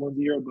beat us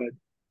 1-0, but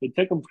it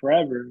took them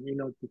forever,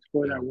 to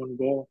score Yeah. that one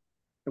goal,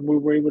 and we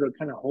were able to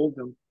kind of hold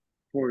them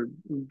for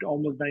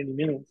almost 90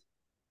 minutes.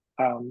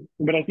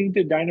 But I think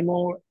the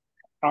Dynamo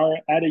are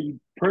at a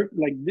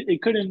like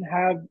it couldn't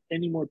have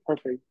any more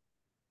perfect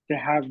to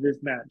have this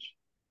match.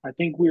 I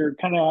think we were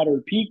kind of at our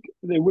peak.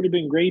 It would have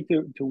been great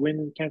to win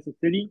in Kansas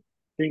City.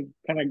 I think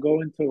kind of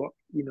go into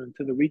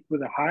the week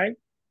with a high.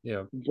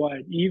 Yeah.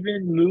 But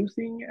even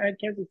losing at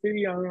Kansas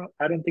City,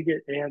 I don't think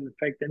it has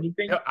affected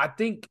anything. Yeah, I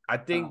think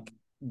Um,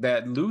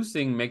 that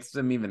losing makes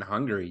them even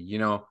hungry.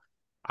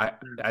 I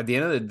mm, at the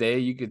end of the day,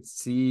 you could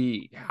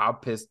see how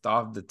pissed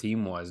off the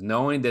team was,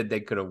 knowing that they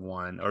could have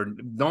won, or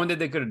knowing that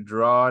they could have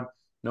drawn,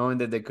 knowing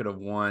that they could have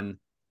won.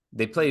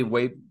 They played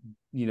way,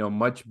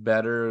 much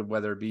better,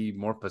 whether it be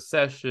more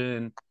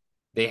possession.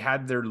 They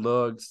had their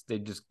looks, they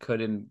just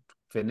couldn't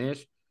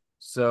finish.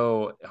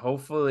 So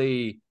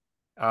hopefully,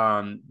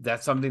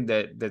 that's something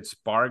that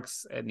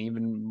sparks and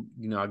even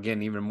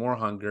again even more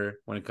hunger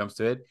when it comes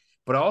to it.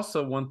 But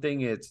also one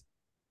thing is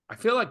I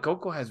feel like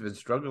Coco has been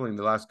struggling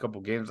the last couple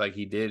games like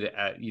he did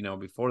at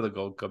before the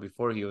Gold Cup,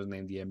 before he was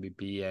named the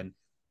MVP. And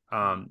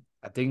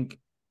I think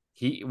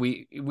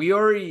we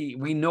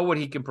know what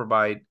he can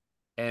provide,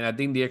 and I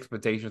think the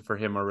expectations for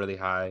him are really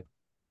high.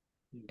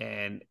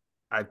 And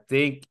I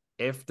think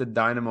if the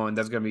Dynamo, and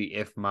that's gonna be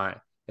if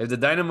the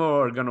Dynamo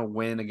are gonna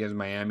win against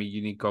Miami,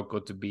 you need Coco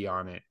to be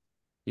on it.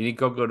 You need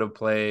Coco to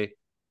play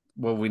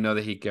what we know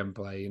that he can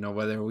play.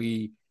 Whether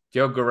we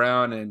joke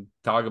around and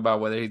talk about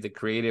whether he's a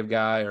creative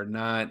guy or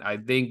not, I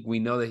think we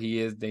know that he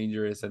is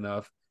dangerous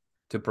enough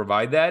to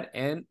provide that.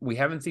 And we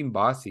haven't seen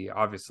Bossy,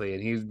 obviously,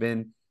 and he's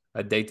been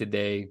a day to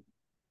day,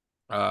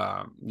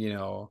 you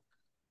know,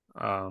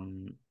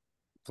 um,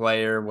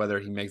 player, whether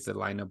he makes the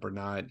lineup or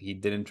not. He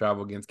didn't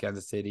travel against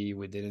Kansas City.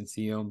 We didn't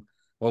see him.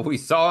 Well, we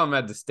saw him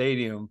at the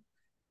stadium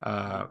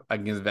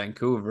against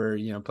Vancouver,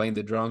 playing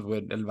the drums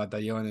with El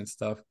Batallon and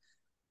stuff.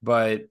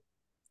 But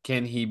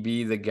can he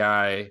be the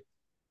guy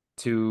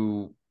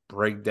to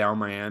break down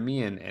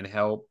Miami and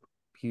help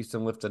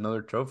Houston lift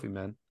another trophy,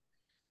 man?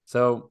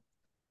 So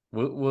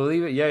we'll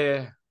leave it. Yeah,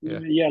 yeah, yeah.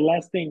 yeah,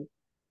 last thing.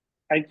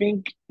 I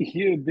think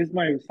here this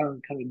might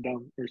sound kind of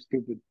dumb or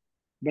stupid,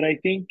 but I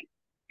think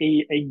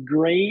a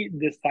great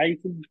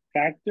decisive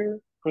factor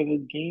for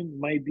this game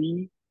might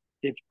be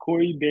if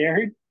Corey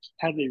Baird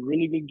has a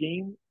really good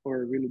game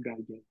or a really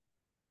bad game.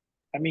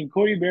 I mean,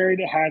 Corey Baird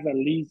has at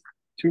least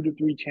 2 to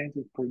 3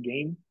 chances per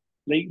game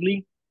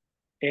lately,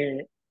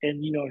 and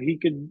he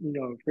could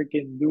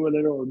freaking do a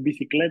little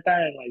bicicleta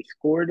and like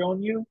score it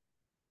on you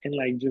and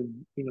like just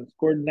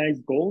score nice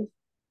goals,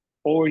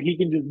 or he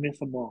can just miss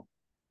them all,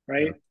 Yeah.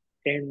 right?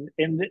 And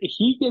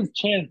he gets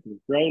chances,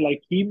 right?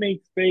 Like he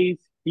makes space,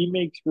 he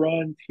makes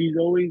runs, he's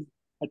always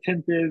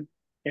attentive,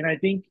 and I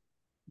think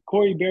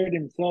Corey Baird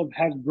himself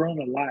has grown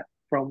a lot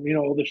from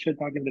all the shit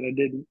talking that I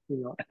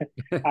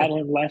did, at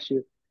him last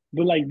year.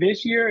 But like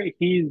this year,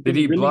 he's Did been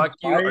he really block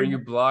you? Are inspiring. you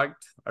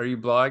blocked? Are you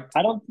blocked?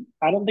 I don't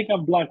I don't think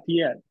I'm blocked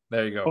yet.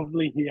 There you go.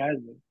 Hopefully he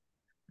hasn't.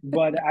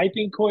 But I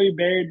think Corey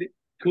Baird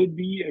could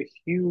be a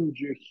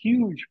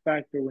huge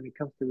factor when it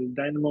comes to the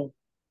Dynamo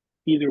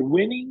either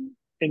winning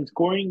and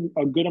scoring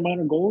a good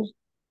amount of goals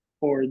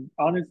or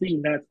honestly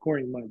not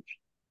scoring much.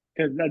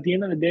 Because at the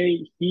end of the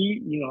day,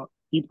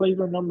 he plays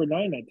on number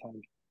 9 at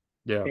times.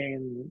 Yeah.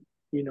 And,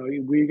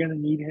 we're gonna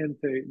need him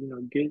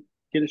to,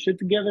 get his shit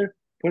together,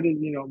 put his,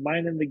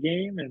 mind in the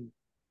game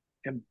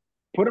and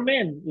put him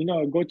in.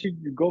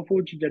 Go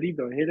full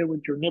chicharito, hit it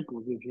with your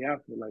nipples if you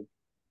have to. Like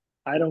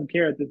I don't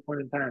care at this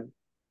point in time.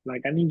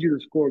 Like I need you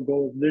to score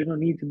goals. There's no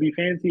need to be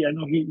fancy. I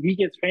know he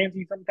gets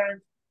fancy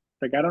sometimes.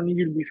 Like I don't need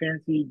you to be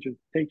fancy. Just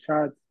take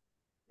shots,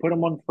 put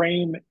them on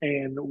frame,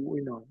 and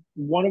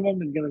one of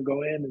them is gonna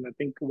go in, and I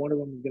think one of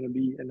them is gonna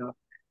be enough.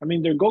 I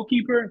mean, their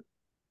goalkeeper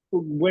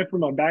went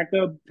from a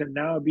backup to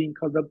now being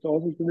called up to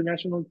also to the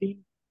national team.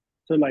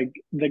 So like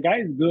the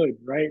guy's good,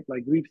 right?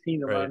 Like we've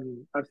seen him Right.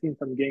 on. I've seen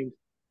some games.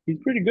 He's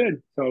pretty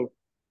good. So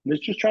let's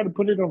just try to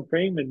put it on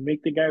frame and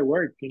make the guy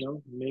work.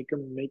 Make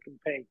him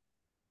pay.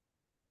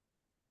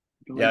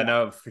 That's all I Yeah,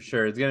 got. no, for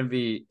sure. It's gonna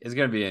be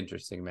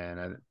interesting,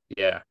 man.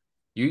 Yeah.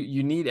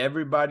 You need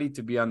everybody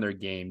to be on their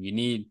game. You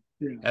need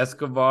Yeah,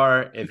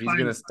 Escobar, if he's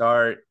gonna fine.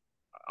 start,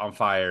 on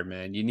fire,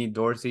 man. You need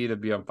Dorsey to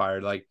be on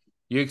fire. Like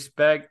you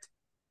expect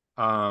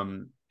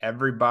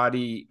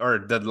everybody or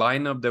the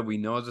lineup that we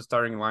know is a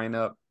starting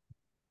lineup.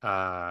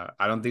 I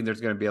don't think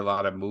there's gonna be a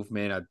lot of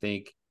movement.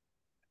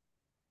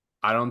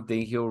 I don't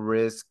think he'll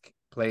risk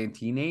playing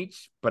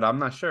teenage, but I'm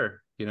not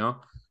sure. you know.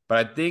 But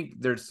I think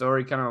there's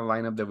already kind of a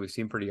lineup that we've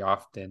seen pretty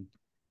often.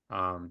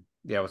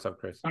 Yeah, what's up,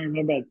 Chris? I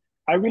remember.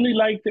 I really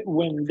liked it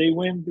when they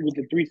went with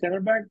the three center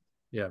backs.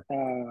 Yeah,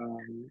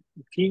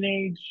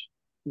 Teenage,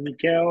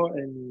 Mikel,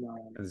 and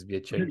it's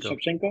Viachenko.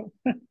 Shevchenko.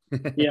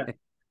 Yeah,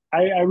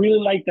 I really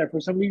like that. For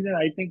some reason,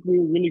 I think we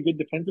were really good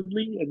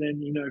defensively, and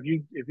then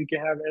if you can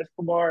have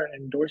Escobar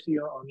and Dorsey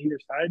on either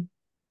side,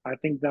 I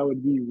think that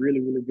would be really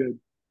really good.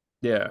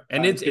 Yeah,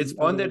 and It it's could,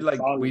 I fun mean, that it's like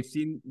solid. we've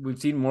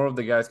seen more of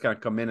the guys kind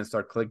of come in and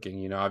start clicking.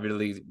 You know,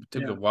 obviously it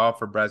took a Yeah, while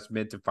for Brad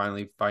Smith to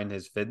finally find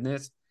his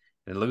fitness,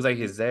 and it looks like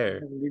he's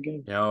there. have a good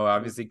game. You know, Yeah.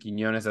 obviously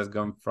Quinones has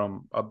gone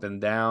from up and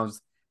downs.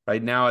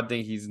 Right now, I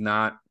think he's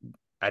not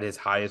at his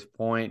highest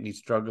point. He's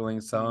struggling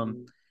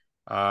some.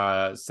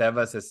 Mhm.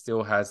 Sebas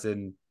still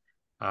hasn't,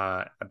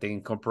 I think,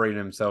 incorporated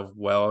himself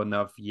well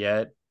enough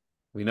yet.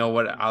 We know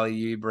what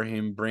Ali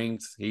Ibrahim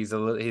brings. He's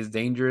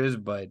dangerous,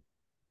 but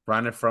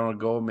running from a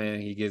goal, man,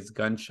 he gets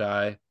gun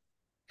shy.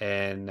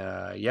 And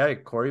yeah,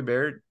 Corey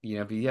Barrett, you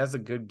know, if he has a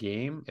good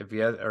game, if he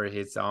has or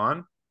hits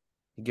on,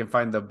 he can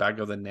find the back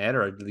of the net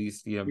or at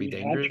least, you know, be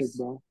Big hat trick, dangerous.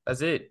 bro.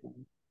 That's it.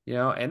 You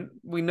know, and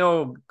we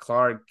know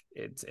Clark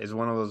is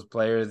one of those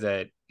players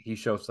that he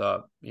shows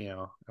up, you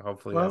know.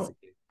 Hopefully that's the Well,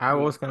 case. I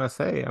Yeah. was gonna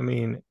say, I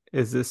mean,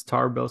 is this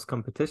Tarbell's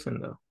competition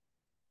though?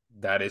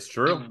 That is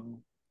true. I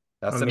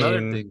That's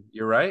another mean, thing.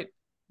 You're right.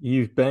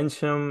 you bench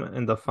him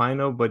in the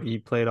final, but he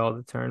played all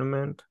the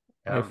tournament.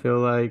 I Yeah. feel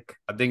like,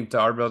 I think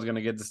Tarbell's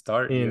gonna get the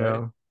start. you You're right.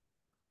 know,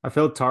 I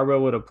feel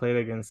Tarbell would have played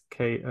against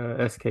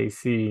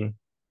SKC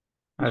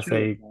He as should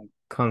have. a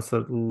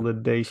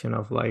consolidation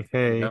of like,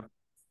 hey, Yeah.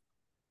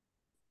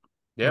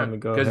 let Yeah. me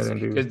go ahead Because and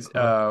do because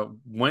well.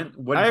 when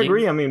what I game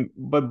agree. I mean,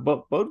 but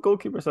both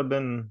goalkeepers have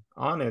been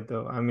on it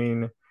though. I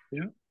mean,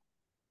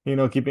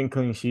 Yeah. keeping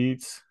clean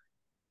sheets.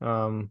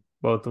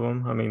 Both of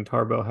them. I mean,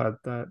 Tarbell had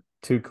that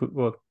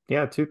well,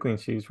 yeah, two clean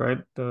sheets, right?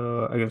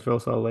 Against Real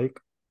Salt Lake,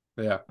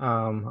 yeah.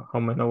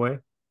 home and away.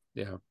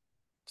 Yeah.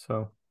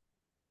 So,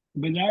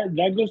 But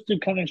that goes to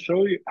kind of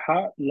show you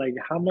how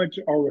much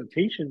our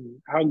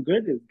rotation, how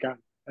good it's got.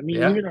 I mean,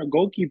 Yeah. even our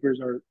goalkeepers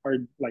are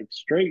like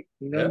straight.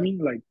 You know what I Yeah. mean?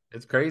 Like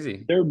It's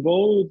crazy. they're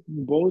both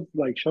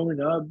like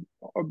showing up.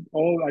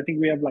 All I think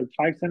we have like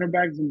five center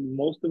backs, and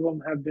most of them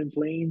have been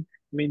playing.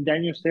 I mean,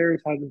 Daniel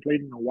Steres hasn't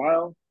played in a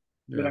while,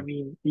 but I Yeah.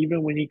 mean,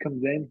 even when he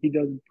comes in, he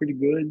does pretty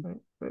good.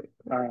 right,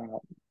 right. Uh,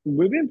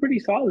 we've been pretty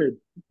solid.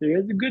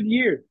 It's a good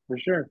year for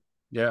sure.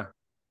 Yeah.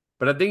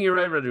 But I think you're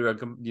right,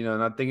 Rodrigo. You know,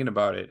 not thinking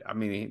about it. I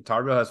mean,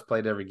 Tarbell has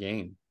played every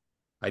game.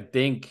 I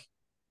think,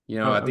 you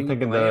know, I I'm think you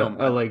thinking play the him.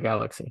 LA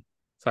Galaxy.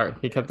 Sorry,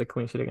 he kept Yeah. the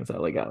clean sheet against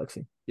LA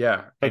Galaxy.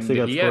 Yeah. And Actually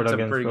got he scored had some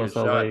against pretty Real good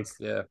Salt Lake, shots.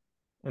 Yeah.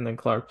 and then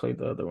Clark played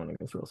the other one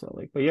against Real Salt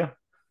Lake. But yeah,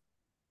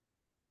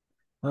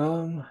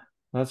 um,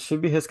 that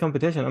should be his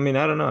competition. I mean,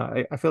 I don't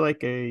know. I feel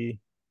like a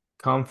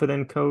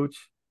confident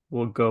coach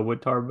will go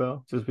with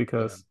Tarbell just Yeah.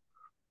 because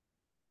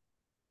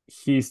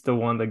he's the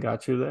one that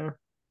got you there.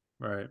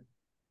 Right.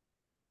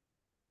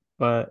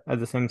 But at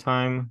the same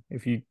time,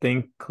 if you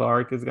think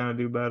Clark is gonna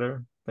do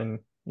better, then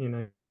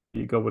you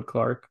go with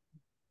Clark.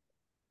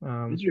 It's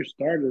Um, your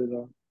starter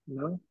though,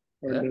 no?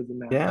 Or Yeah. does it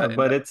matter? yeah,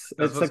 but That's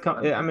what's fun,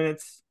 I man. mean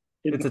It's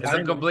it's the a It's a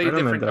final. completely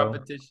tournament different though.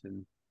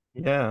 competition.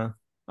 Yeah.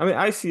 I mean,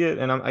 I see it,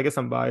 and I guess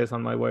I'm biased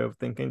on my way of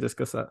thinking just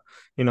because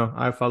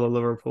I follow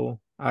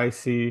Liverpool. I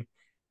see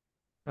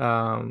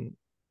um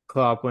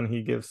Klopp when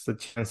he gives the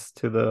chance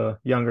to the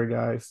younger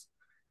guys,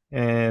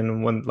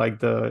 and when like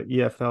the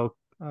EFL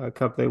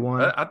Cup they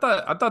won. I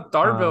thought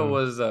Tarbell Um,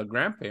 was a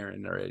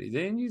grandparent already.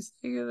 Didn't you say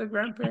he was a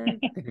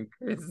grandparent?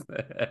 Chris?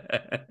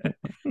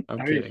 I'm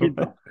How you kidding. keep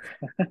that?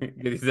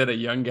 He said a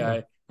young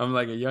guy. I'm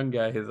like a young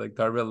guy. He's like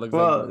Tarbell looks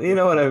like well, you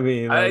know what I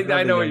mean, like I not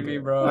the know what you younger.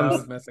 mean, bro. I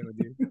was messing with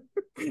you.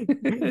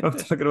 I'm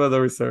talking about the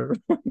reserve.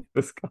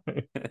 This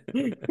guy.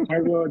 It's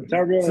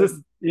Tarbo,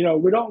 just we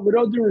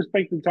don't do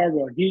respect to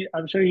Tarbo.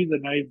 I'm sure he's a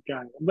nice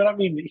guy, but I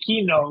mean,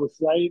 he knows,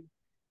 right?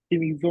 He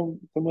needs some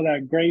of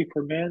that gray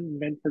for men,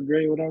 men for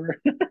gray, whatever.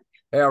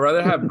 Hey, I'd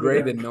rather have gray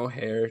Yeah, than no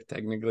hair,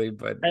 technically,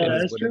 but it hey,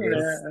 is that's what it true.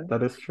 is.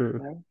 that is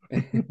true.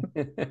 Yeah.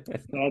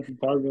 That's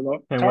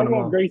Tarbo. And win them Tarbo,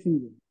 all. gray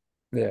season.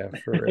 Yeah,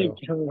 for real.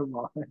 Kill them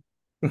all.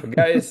 But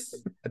guys,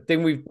 I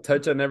think we've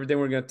touched on everything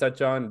we're gonna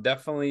touch on.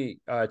 Definitely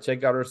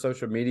check out our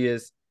social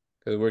medias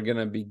because we're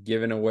gonna be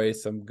giving away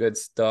some good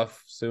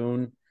stuff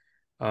soon.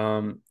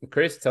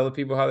 Chris, tell the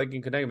people how they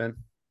can connect, man.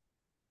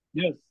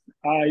 Yes.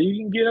 You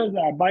can get us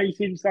at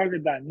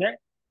BayouCitySoccer.net.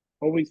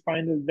 Always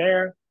find us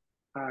there.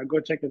 Go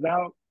check us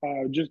out.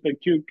 Just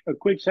a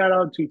quick shout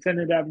out to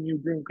Senate Avenue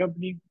Brewing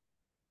Company.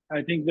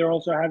 I think they're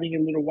also having a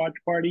little watch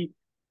party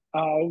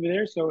over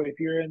there. So if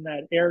you're in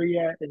that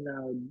area in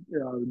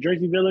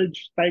Jersey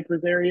Village,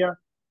 Cypress area,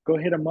 go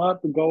hit them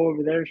up. Go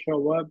over there,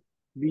 show up,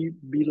 be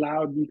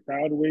loud, be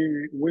proud.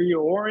 Wear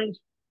your orange.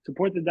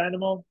 Support the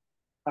Dynamo.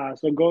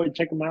 So go and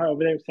check them out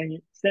over there,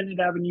 Senate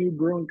Avenue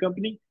Brewing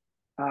Company.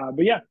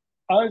 But yeah,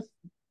 us,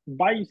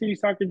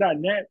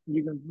 BayouCitySoccer.net.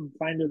 You can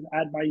find us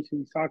at Bayou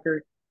City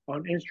Soccer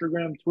on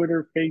Instagram,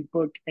 Twitter,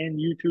 Facebook, and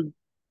YouTube.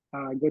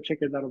 Go check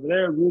us out over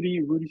there.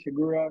 Rudy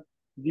Segura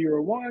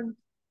 01.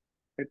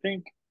 I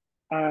think.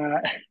 Uh,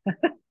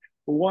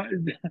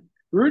 one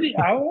Rudy,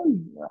 I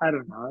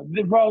don't know.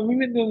 Bro, we've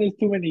been doing this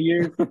too many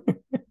years,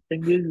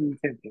 and this is the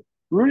same thing.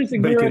 Rudy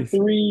Make Segura it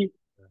 3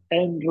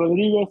 and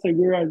Rodrigo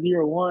Segura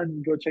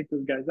 0-1. Go check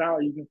those guys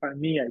out. You can find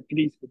me at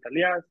Cris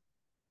Vitalias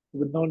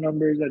with no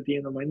numbers at the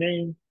end of my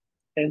name.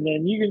 And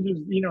then you can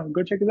just,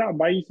 go check us out,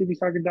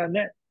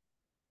 BayouCitySoccer.net.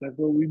 That's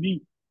where we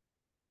be.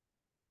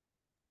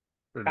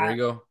 Bye.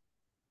 Rodrigo,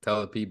 tell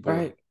the All people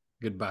right.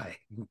 goodbye.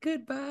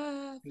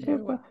 Goodbye, Goodbye.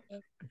 farewell.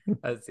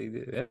 I see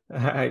that. All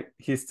right,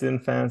 Houston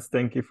fans,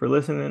 thank you for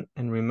listening.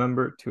 And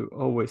remember to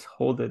always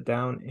hold it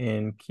down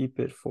and keep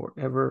it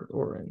forever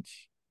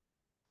orange.